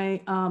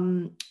I,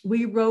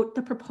 we wrote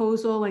the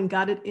proposal and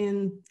got it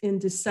in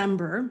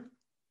December.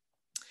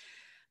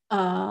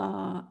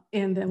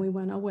 And then we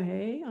went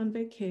away on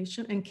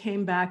vacation and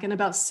came back. And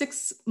about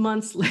 6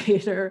 months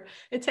later,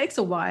 it takes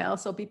a while,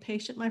 so be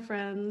patient, my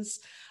friends.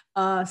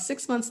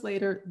 6 months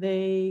later,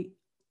 they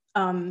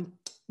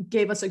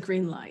gave us a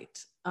green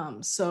light.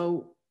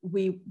 So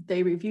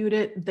they reviewed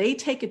it. They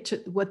take it to,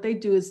 what they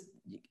do is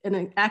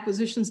an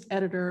acquisitions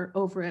editor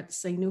over at,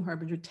 say, New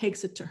Harbinger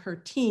takes it to her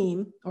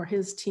team or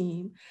his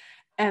team,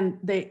 and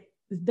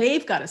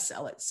they've got to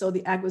sell it. So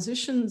the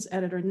acquisitions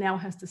editor now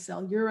has to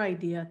sell your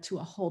idea to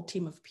a whole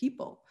team of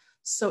people.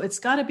 So it's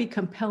got to be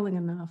compelling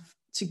enough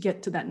to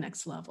get to that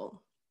next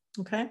level.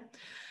 Okay.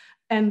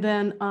 And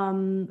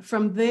then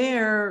from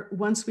there,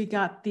 once we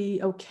got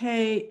the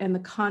okay and the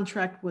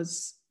contract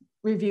was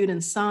reviewed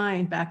and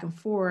signed back and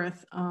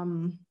forth,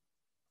 it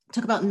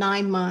took about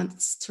 9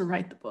 months to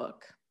write the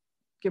book,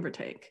 give or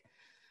take.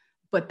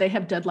 But they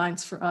have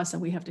deadlines for us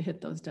and we have to hit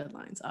those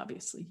deadlines.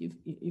 Obviously,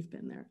 you've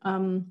been there.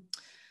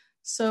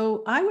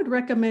 So I would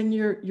recommend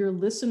your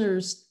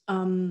listeners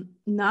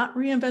not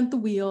reinvent the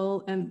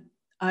wheel. And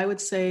I would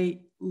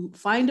say,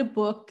 find a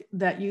book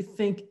that you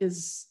think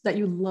that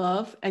you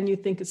love and you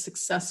think is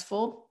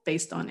successful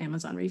based on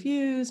Amazon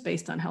reviews,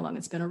 based on how long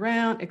it's been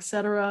around, et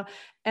cetera,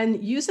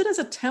 and use it as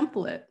a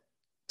template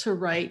to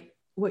write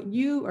what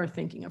you are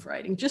thinking of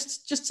writing,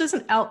 just as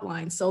an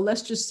outline. So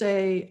let's just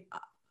say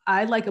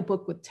I like a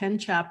book with 10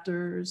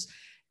 chapters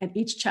and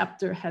each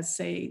chapter has,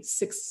 say,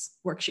 6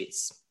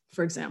 worksheets,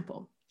 for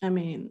example. I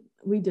mean,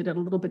 we did it a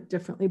little bit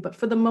differently, but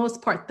for the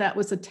most part, that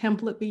was a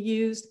template we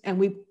used, and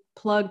we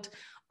plugged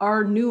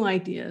our new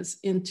ideas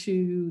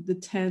into the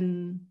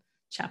 10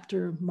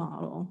 chapter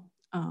model.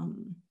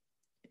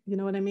 You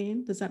know what I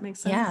mean? Does that make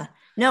sense? Yeah,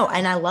 no.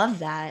 And I love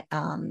that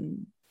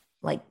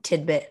like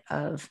tidbit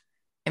of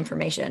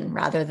information.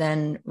 Rather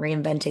than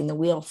reinventing the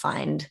wheel,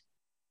 find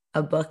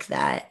a book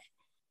that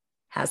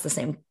has the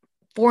same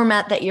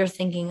format that you're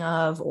thinking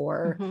of,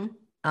 or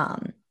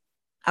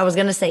I was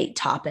going to say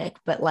topic,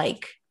 but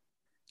like,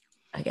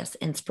 I guess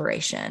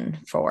inspiration.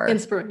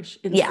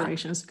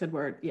 Inspiration is a good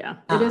word. Yeah.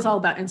 It is all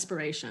about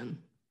inspiration,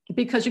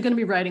 because you're going to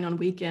be writing on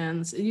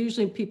weekends.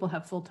 Usually people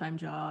have full-time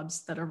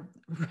jobs that are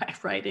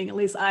writing. At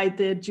least I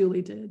did,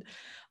 Julie did.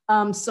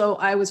 So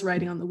I was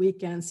writing on the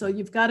weekend. So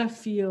you've got to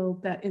feel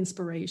that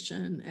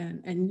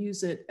inspiration and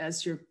use it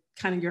as your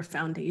kind of your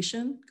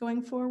foundation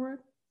going forward.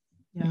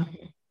 Yeah.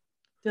 Mm-hmm.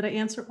 Did I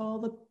answer all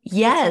the?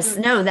 Yes.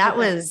 No, that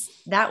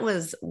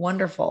was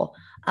wonderful.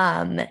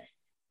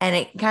 And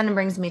it kind of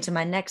brings me to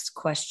my next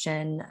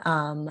question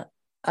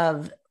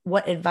of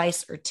what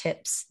advice or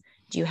tips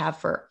do you have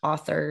for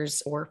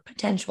authors or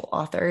potential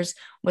authors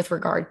with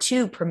regard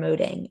to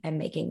promoting and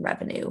making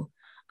revenue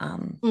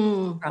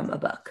from a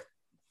book?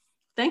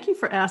 Thank you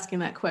for asking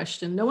that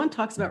question. No one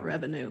talks about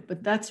revenue,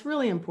 but that's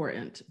really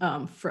important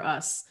for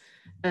us.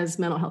 as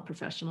mental health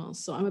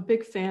professionals. So I'm a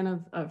big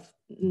fan of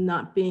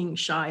not being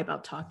shy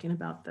about talking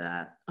about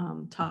that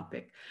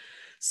topic.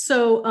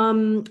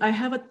 So I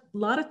have a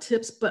lot of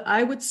tips, but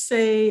I would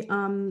say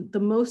the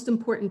most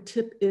important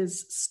tip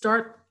is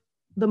start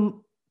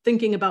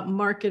thinking about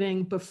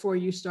marketing before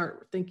you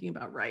start thinking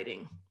about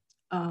writing.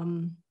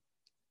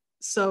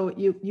 So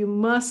you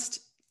must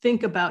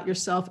think about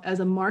yourself as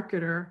a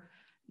marketer,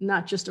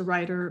 not just a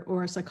writer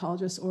or a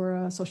psychologist or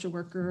a social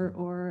worker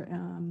or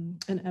an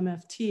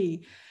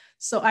MFT.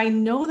 So I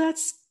know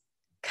that's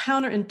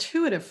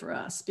counterintuitive for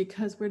us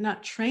because we're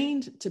not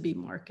trained to be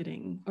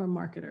marketing or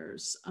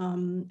marketers.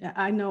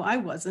 I know I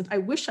wasn't. I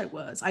wish I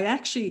was.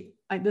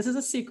 This is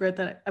a secret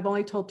that I've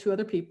only told 2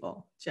 other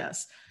people,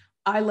 Jess.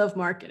 I love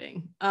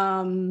marketing.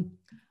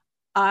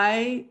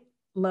 I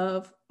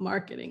love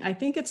marketing. I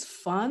think it's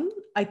fun.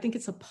 I think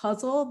it's a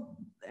puzzle.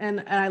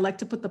 And I like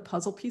to put the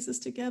puzzle pieces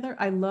together.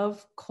 I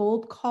love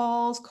cold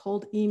calls,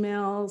 cold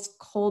emails,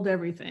 cold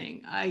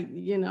everything.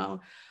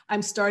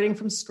 I'm starting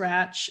from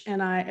scratch,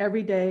 and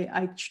every day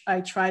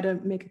I try to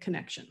make a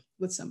connection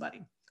with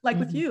somebody, like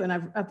with you.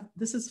 And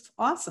this is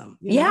awesome.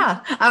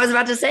 Yeah, I was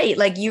about to say,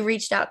 like, you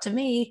reached out to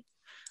me.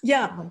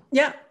 Yeah.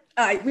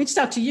 I reached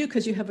out to you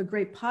because you have a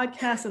great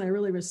podcast, and I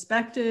really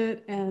respect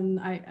it, and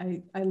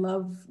I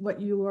love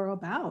what you are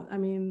about. I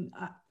mean,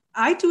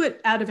 I do it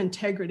out of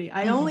integrity.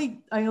 I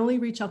only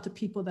reach out to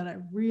people that I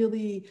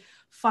really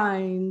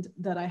find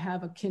that I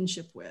have a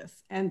kinship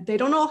with. And they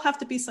don't all have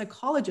to be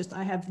psychologists.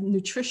 I have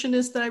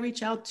nutritionists that I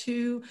reach out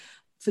to,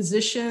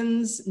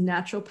 physicians,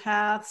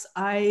 naturopaths.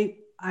 I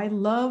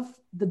love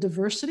the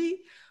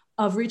diversity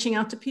of reaching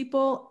out to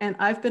people. And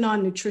I've been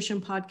on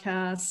nutrition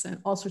podcasts and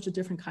all sorts of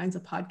different kinds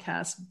of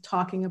podcasts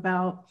talking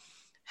about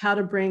how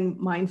to bring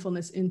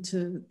mindfulness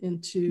into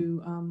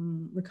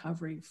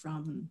recovery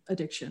from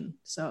addiction.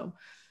 So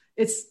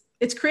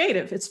it's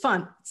creative. It's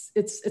fun.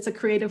 It's a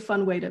creative,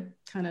 fun way to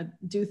kind of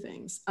do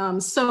things.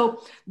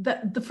 So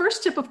the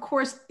first tip, of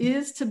course,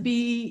 is to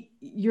be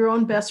your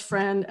own best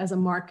friend as a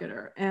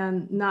marketer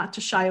and not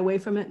to shy away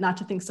from it, not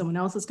to think someone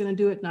else is going to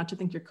do it, not to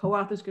think your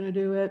co-author is going to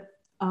do it,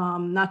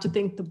 not to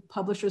think the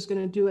publisher is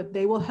going to do it.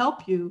 They will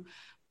help you.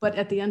 But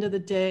at the end of the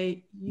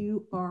day,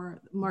 you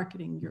are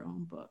marketing your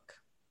own book.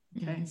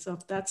 Okay. So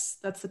that's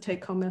the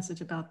take home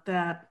message about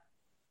that.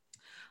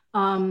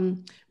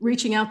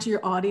 Reaching out to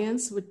your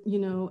audience, which,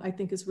 I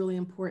think is really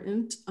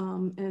important.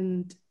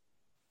 And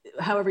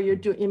however you're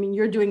doing,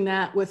 you're doing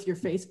that with your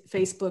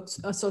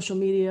Facebook's social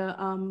media.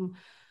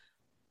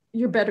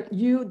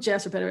 You,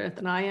 Jess, are better at it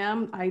than I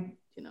am.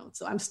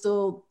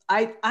 So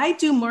I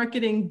do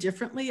marketing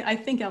differently. I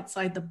think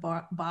outside the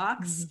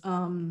box,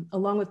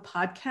 along with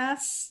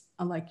podcasts,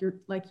 like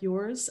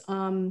yours.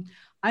 I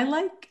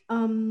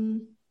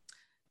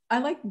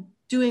like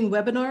doing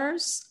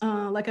webinars.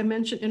 Like I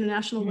mentioned,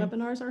 international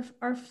webinars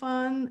are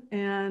fun.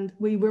 And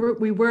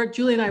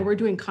Julie and I were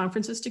doing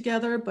conferences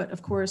together, but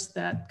of course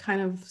that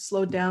kind of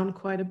slowed down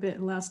quite a bit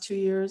in the last 2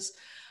 years.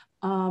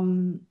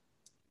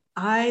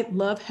 I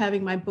love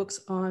having my books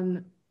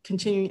on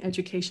continuing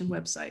education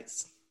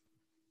websites.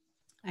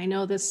 I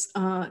know this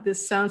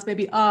sounds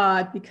maybe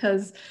odd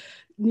because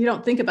you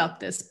don't think about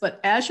this, but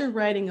as you're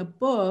writing a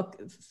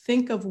book,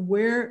 think of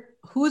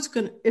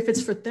if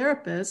it's for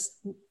therapists,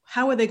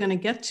 how are they going to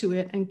get to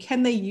it? And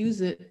can they use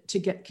it to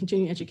get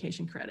continuing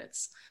education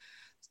credits?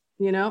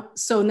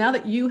 So now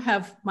that you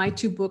have my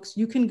 2 books,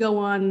 you can go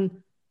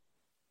on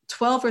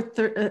 12 or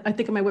 13, I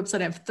think on my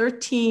website, I have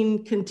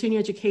 13 continuing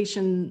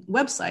education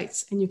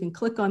websites, and you can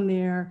click on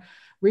there,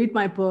 read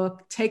my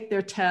book, take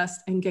their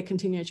test, and get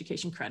continuing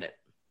education credit.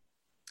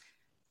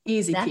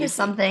 Easy. That is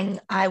something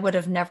I would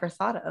have never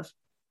thought of.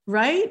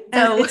 Right?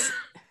 So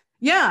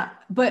yeah,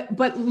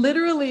 but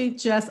literally,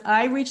 Jess,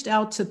 I reached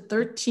out to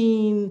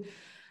 13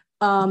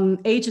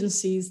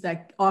 agencies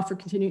that offer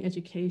continuing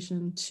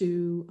education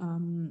to,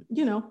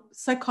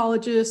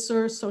 psychologists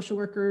or social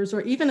workers,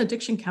 or even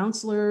addiction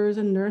counselors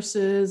and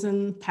nurses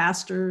and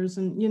pastors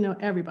and,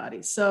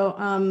 everybody.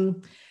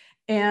 So,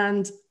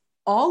 and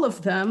all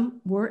of them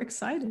were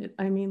excited.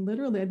 I mean,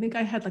 literally, I think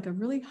I had like a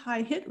really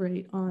high hit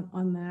rate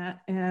on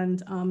that.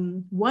 And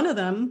one of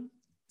them,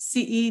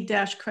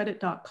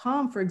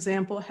 ce-credit.com, for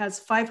example, has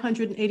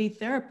 580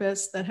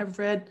 therapists that have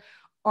read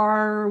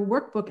our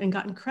workbook and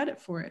gotten credit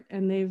for it.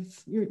 And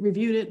they've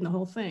reviewed it and the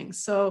whole thing.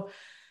 So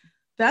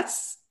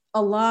that's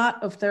a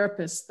lot of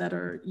therapists that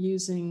are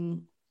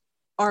using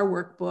our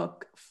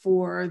workbook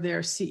for their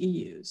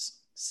CEUs.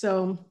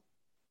 So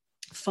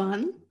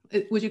fun.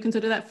 Would you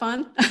consider that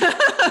fun?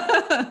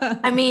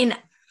 I mean,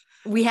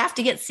 we have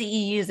to get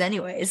CEUs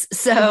anyways.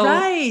 So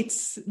right.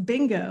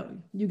 Bingo.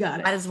 You got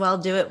it. Might as well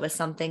do it with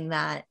something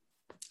that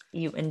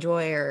you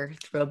enjoy or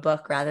through a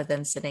book rather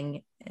than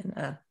sitting in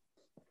a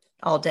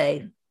all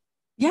day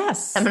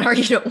seminar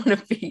you don't want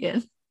to be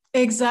in.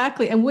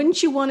 Exactly. And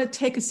wouldn't you want to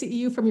take a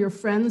CEU from your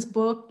friend's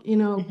book,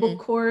 book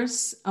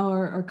course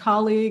or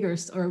colleague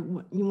or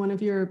one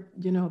of your,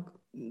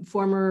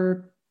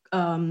 former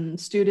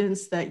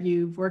students that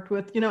you've worked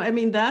with?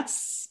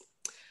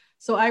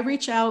 So I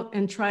reach out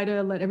and try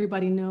to let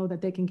everybody know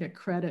that they can get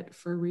credit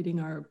for reading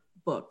our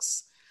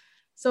books.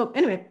 So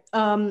anyway,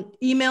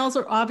 emails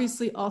are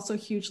obviously also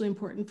hugely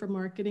important for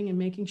marketing and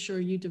making sure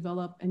you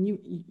develop, and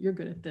you're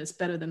good at this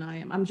better than I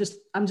am. I'm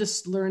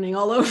just learning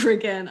all over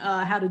again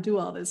how to do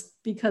all this,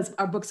 because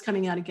our book's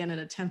coming out again in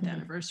a 10th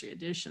anniversary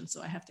edition.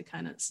 So I have to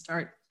kind of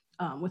start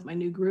with my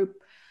new group.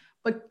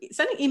 But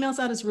sending emails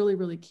out is really,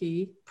 really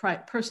key.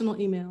 Personal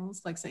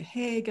emails, like say,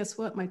 hey, guess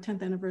what? My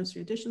 10th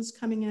anniversary edition is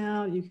coming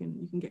out. You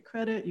can get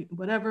credit,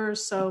 whatever.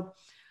 So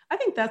I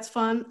think that's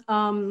fun.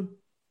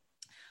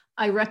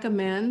 I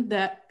recommend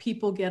that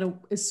people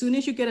as soon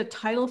as you get a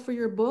title for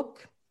your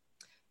book,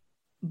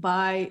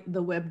 buy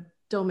the web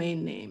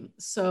domain name.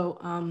 So,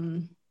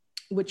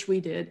 which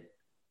we did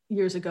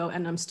years ago,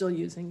 and I'm still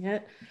using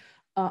it.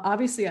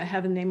 Obviously, I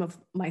have a name of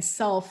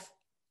myself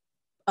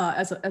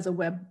as a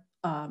web,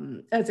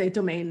 as a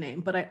domain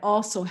name, but I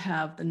also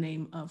have the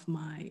name of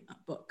my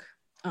book.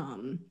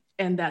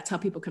 And that's how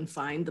people can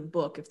find the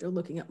book. If they're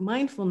looking at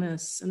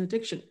mindfulness and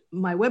addiction,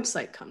 my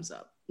website comes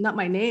up. Not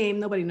my name.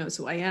 Nobody knows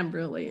who I am,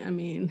 really. I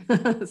mean,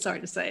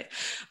 sorry to say,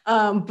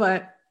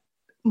 but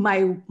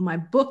my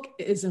book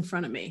is in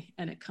front of me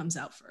and it comes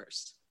out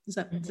first.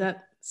 Does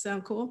that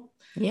sound cool?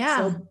 Yeah.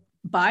 So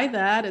buy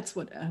that. It's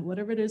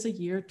whatever it is, a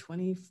year,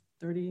 20,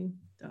 30,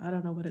 I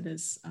don't know what it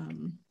is.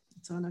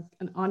 It's on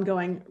an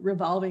ongoing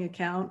revolving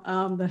account.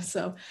 And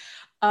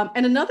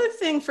another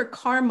thing for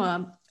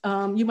karma,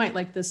 you might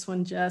like this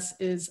one, Jess,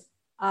 is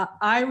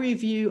I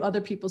review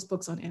other people's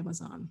books on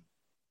Amazon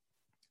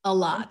a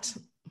lot.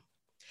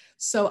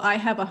 So I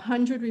have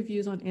 100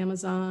 reviews on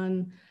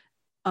Amazon.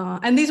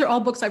 And these are all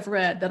books I've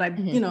read that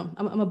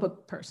I'm a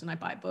book person. I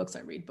buy books,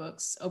 I read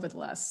books over the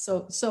last.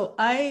 So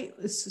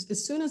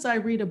as soon as I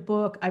read a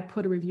book, I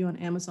put a review on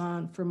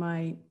Amazon for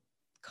my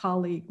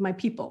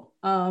people.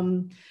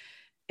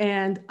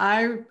 And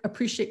I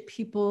appreciate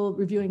people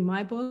reviewing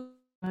my book.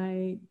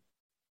 I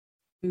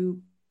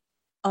do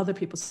other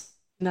people's,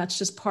 and that's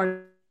just part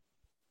of,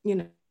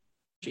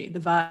 the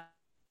vibe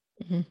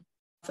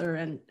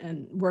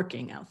and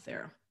working out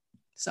there.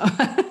 So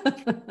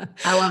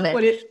I love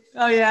it.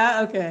 Oh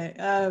yeah.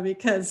 Okay.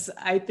 Because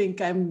I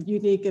think I'm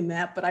unique in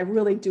that, but I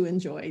really do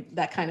enjoy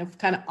that kind of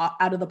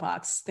out of the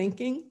box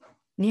thinking.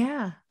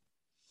 Yeah.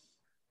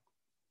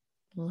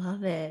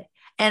 Love it.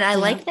 And I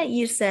like that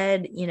you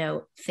said,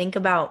 think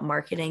about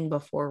marketing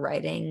before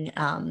writing.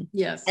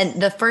 Yes.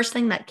 And the first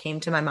thing that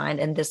came to my mind,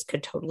 and this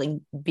could totally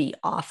be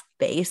off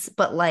base,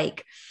 but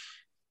like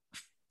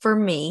for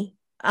me,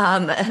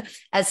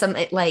 as some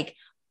like,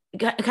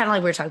 kind of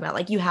like we were talking about,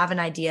 like you have an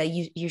idea,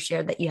 you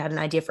shared that you had an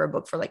idea for a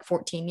book for like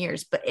 14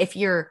 years. But if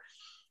you're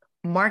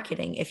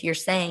marketing, if you're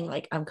saying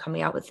like, I'm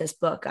coming out with this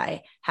book,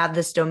 I have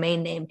this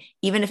domain name,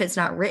 even if it's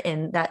not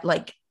written, that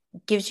like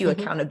gives you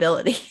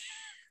accountability.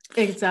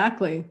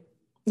 Exactly.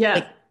 Yeah.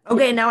 Like,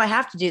 okay, now I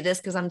have to do this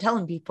because I'm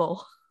telling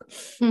people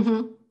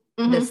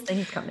this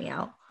thing's coming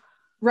out.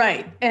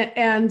 Right.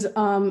 And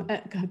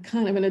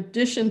kind of in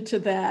addition to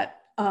that,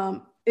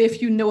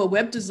 if you know a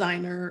web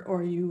designer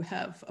or you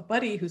have a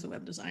buddy who's a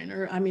web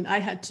designer, I mean, I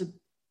had to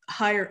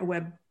hire a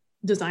web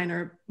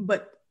designer,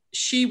 but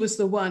she was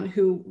the one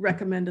who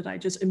recommended I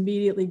just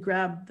immediately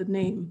grab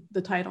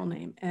the title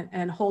name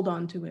and hold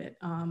on to it,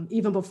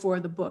 even before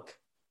the book,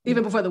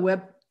 even before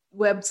the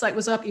website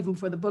was up, even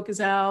before the book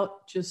is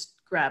out, just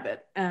grab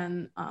it.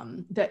 And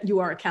that you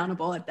are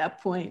accountable at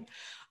that point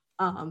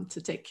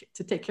to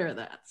take care of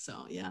that.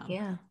 So, yeah.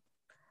 Yeah.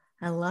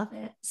 I love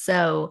it.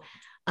 So,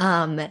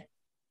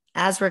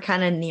 as we're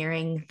kind of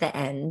nearing the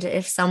end,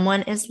 if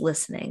someone is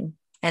listening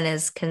and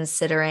is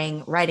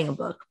considering writing a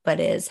book, but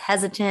is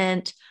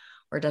hesitant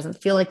or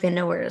doesn't feel like they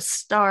know where to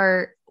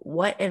start,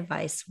 what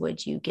advice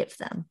would you give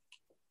them?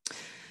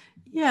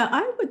 Yeah,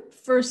 I would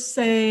first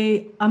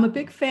say I'm a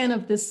big fan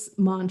of this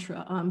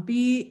mantra,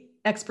 be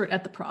expert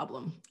at the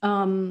problem.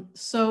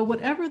 So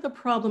whatever the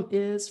problem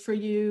is for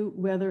you,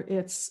 whether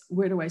it's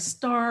where do I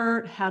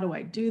start? How do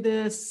I do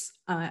this?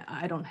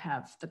 I don't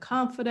have the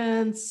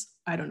confidence.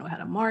 I don't know how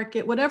to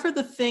market, whatever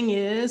the thing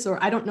is,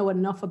 or I don't know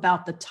enough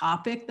about the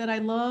topic that I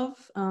love.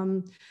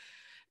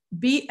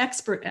 Be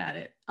expert at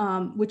it,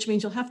 which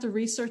means you'll have to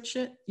research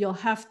it. You'll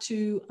have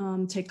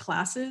to take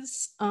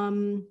classes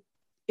in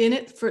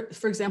it.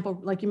 For example,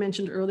 like you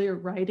mentioned earlier,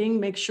 writing,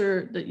 make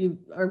sure that you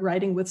are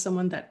writing with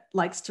someone that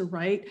likes to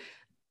write.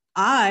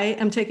 I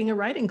am taking a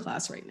writing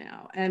class right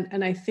now.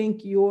 And I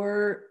think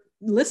your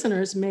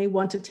listeners may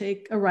want to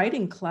take a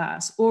writing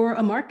class or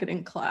a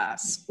marketing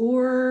class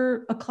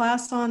or a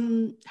class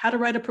on how to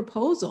write a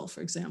proposal,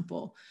 for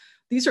example.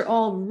 These are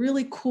all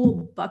really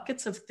cool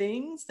buckets of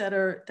things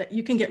that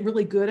you can get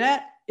really good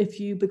at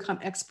if you become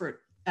expert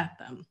at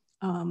them.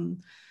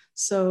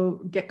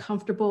 So get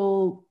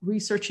comfortable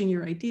researching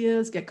your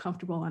ideas, get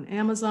comfortable on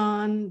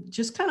Amazon,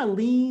 just kind of not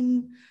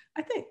lean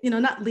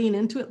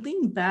into it,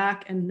 lean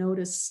back and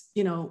notice,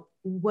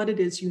 what it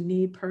is you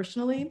need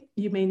personally.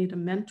 You may need a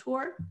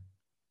mentor.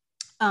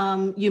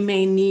 You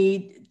may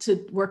need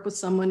to work with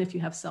someone if you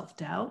have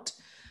self-doubt.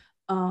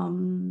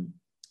 And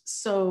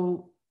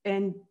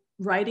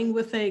writing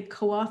with a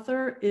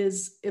co-author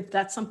is, if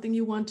that's something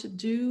you want to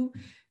do,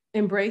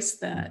 embrace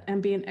that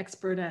and be an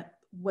expert at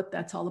what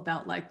that's all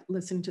about, like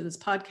listening to this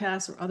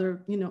podcast or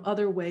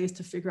other ways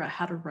to figure out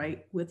how to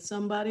write with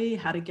somebody,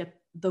 how to get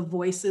the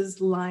voices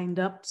lined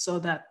up so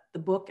that the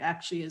book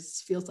actually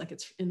feels like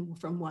it's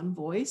from one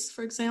voice,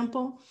 for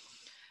example.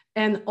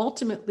 And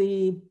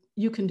ultimately,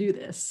 you can do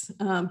this.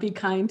 Be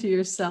kind to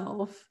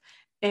yourself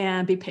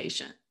and be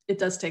patient. It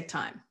does take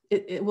time.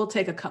 It will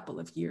take a couple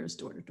of years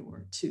door to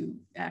door to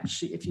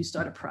actually, if you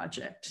start a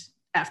project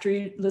after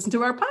you listen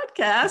to our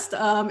podcast,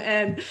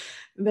 and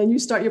then you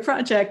start your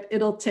project,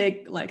 it'll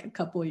take like a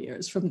couple of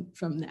years from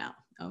now.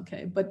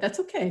 Okay. But that's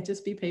okay.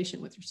 Just be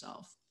patient with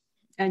yourself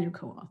and your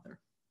co-author.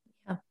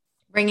 Yeah.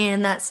 Bringing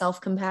in that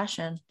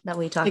self-compassion that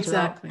we talked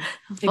about.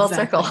 Full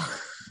circle.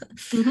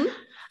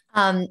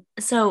 Mm-hmm.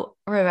 So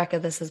Rebecca,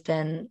 this has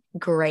been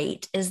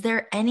great. Is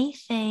there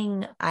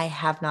anything I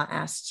have not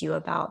asked you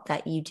about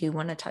that you do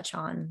want to touch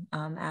on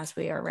as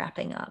we are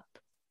wrapping up?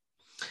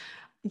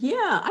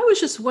 Yeah, I was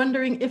just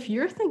wondering if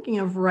you're thinking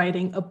of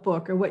writing a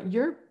book or what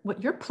your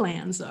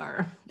plans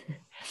are.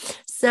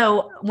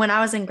 So when I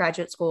was in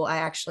graduate school, I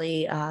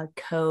actually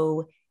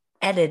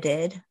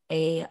co-edited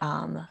a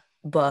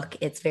book.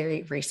 It's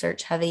very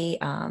research heavy,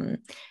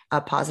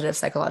 a positive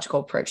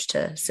psychological approach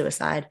to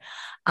suicide.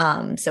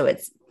 So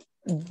it's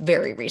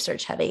very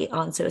research heavy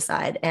on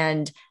suicide.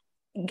 And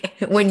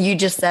when you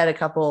just said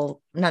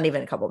not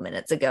even a couple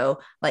minutes ago,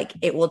 like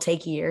it will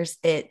take years,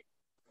 it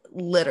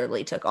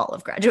literally took all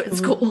of graduate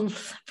school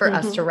for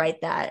us to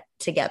write that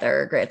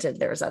together. Granted,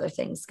 there was other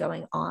things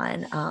going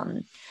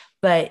on.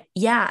 But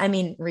yeah, I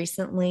mean,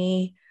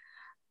 recently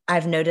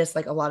I've noticed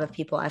like a lot of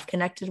people I've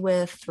connected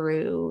with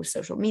through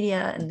social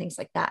media and things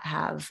like that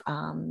have,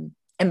 and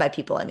by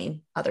people, I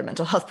mean, other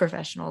mental health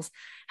professionals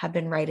have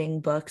been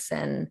writing books.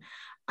 And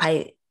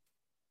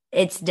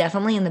it's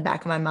definitely in the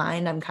back of my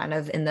mind. I'm kind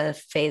of in the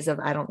phase of,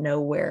 I don't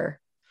know where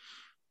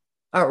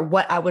or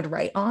what I would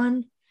write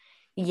on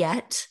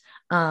yet.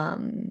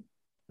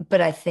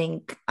 But I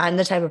think I'm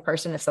the type of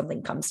person, if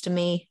something comes to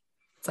me,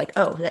 it's like,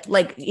 oh,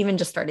 like even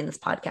just starting this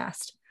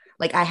podcast,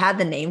 like I had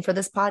the name for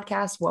this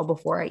podcast well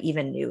before I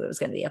even knew it was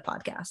going to be a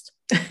podcast.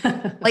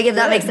 Like, if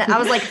that makes sense, I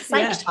was like,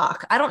 psych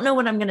talk. I don't know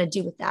what I'm going to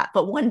do with that,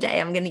 but one day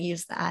I'm going to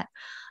use that.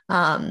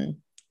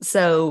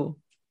 So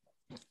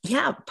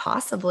yeah,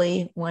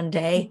 possibly one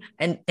day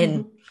and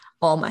in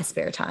all my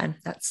spare time.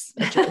 That's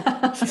a joke.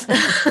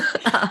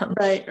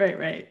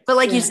 Right. But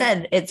like you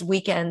said, it's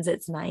weekends,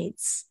 it's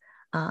nights.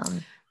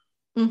 And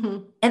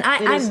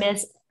I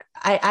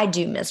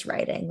do miss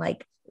writing.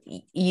 Like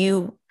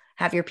you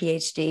have your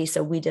PhD.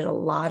 So we did a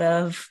lot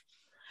of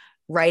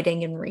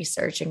writing and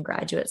research in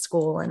graduate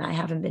school. And I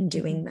haven't been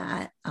doing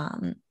that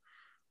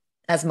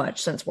as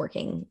much since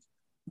working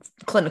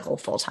clinical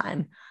full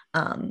time.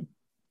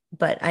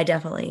 But I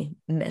definitely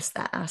miss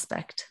that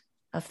aspect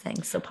of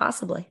things. So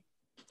possibly.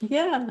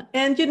 Yeah.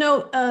 And,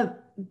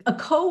 a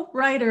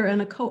co-writer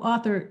and a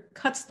co-author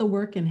cuts the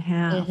work in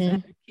half.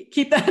 And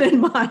keep that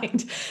in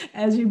mind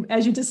as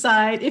you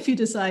decide, if you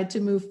decide to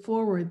move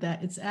forward,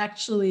 that it's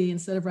actually,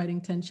 instead of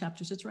writing 10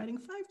 chapters, it's writing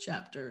 5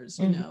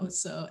 chapters,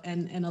 so,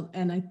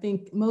 and I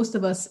think most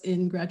of us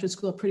in graduate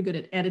school are pretty good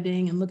at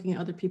editing and looking at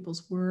other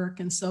people's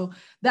work. And so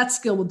that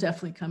skill will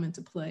definitely come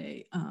into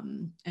play.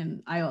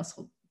 And I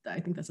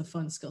think that's a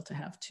fun skill to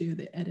have too,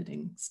 the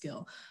editing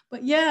skill.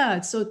 But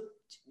yeah, so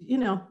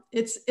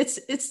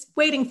it's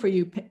waiting for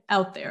you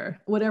out there,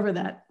 whatever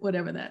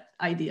that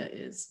idea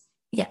is.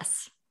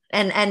 Yes.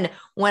 And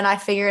when I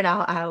figure it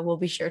out, I will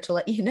be sure to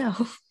let you know.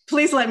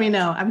 Please let me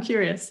know. I'm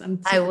curious.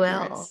 I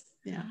will. Curious.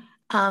 Yeah.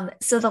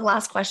 So the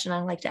last question I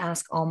like to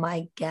ask all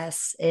my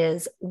guests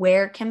is,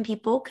 where can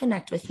people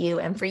connect with you?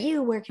 And for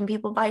you, where can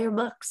people buy your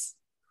books?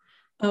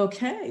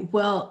 Okay,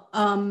 well,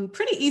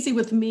 pretty easy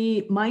with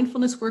me.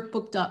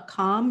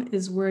 Mindfulnessworkbook.com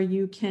is where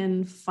you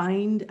can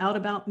find out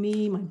about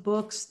me, my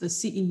books, the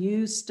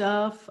CEU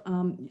stuff.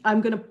 I'm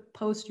going to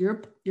post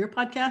your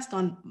podcast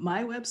on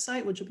my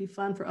website, which will be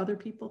fun for other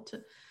people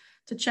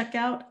to check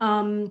out.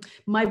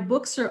 My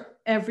books are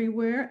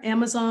everywhere: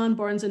 Amazon,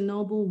 Barnes &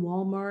 Noble,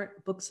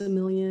 Walmart, Books A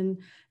Million,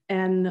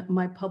 and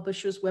my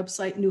publisher's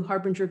website,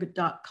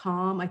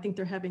 newharbinger.com. I think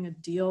they're having a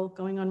deal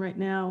going on right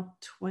now,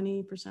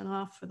 20%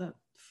 off for the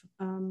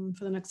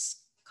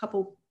next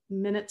couple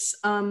minutes.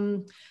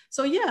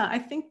 So yeah, I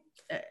think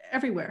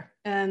everywhere.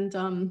 And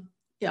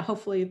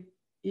hopefully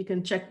you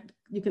can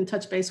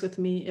touch base with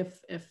me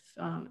if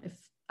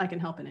I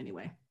can help in any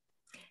way.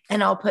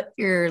 And I'll put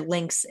your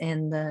links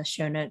in the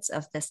show notes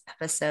of this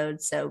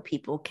episode so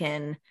people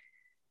can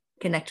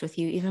connect with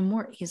you even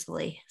more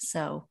easily.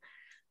 So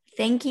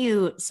thank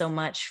you so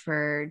much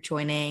for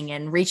joining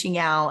and reaching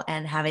out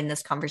and having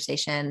this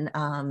conversation.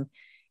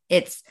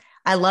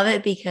 I love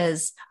it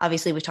because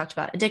obviously we talked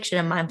about addiction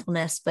and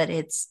mindfulness, but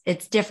it's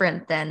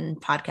different than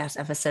podcast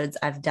episodes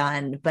I've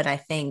done. But I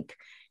think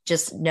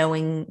just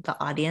knowing the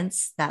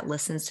audience that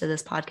listens to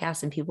this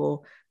podcast and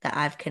people that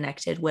I've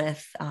connected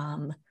with,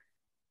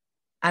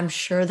 I'm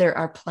sure there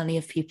are plenty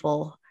of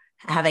people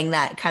having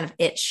that kind of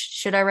itch.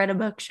 Should I write a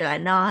book? Should I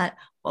not?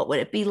 What would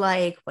it be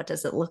like? What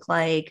does it look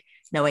like?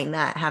 knowing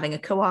that having a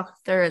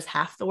co-author is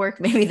half the work,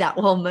 maybe that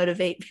will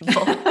motivate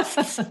people.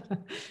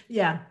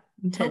 Yeah,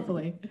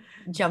 totally.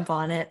 Jump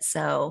on it.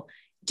 So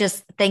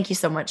just thank you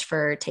so much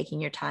for taking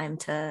your time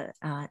to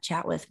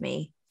chat with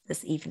me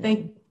this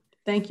evening.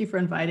 Thank you for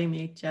inviting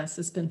me, Jess.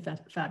 It's been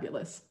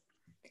fabulous.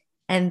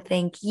 And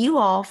thank you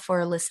all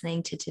for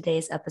listening to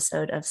today's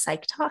episode of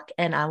Psych Talk,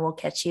 and I will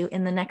catch you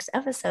in the next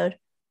episode.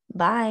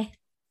 Bye.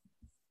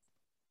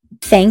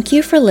 Thank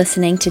you for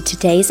listening to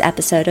today's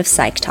episode of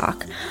Psych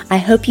Talk. I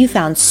hope you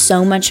found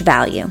so much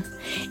value.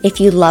 If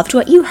you loved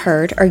what you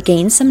heard or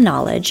gained some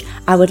knowledge,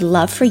 I would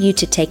love for you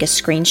to take a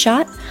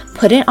screenshot,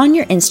 put it on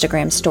your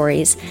Instagram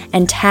stories,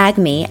 and tag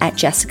me at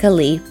Jessica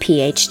Lee,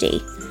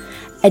 PhD.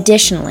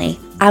 Additionally,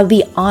 I would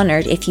be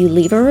honored if you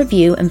leave a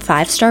review and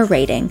 5-star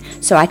rating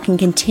so I can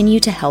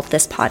continue to help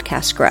this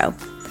podcast grow.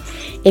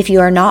 If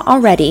you are not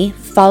already,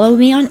 follow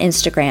me on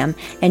Instagram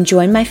and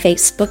join my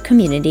Facebook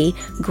community,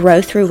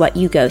 Grow Through What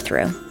You Go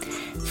Through.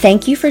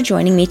 Thank you for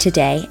joining me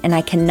today, and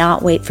I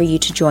cannot wait for you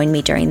to join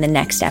me during the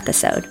next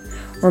episode.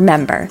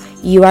 Remember,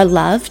 you are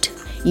loved,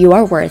 you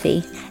are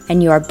worthy,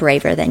 and you are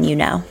braver than you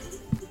know.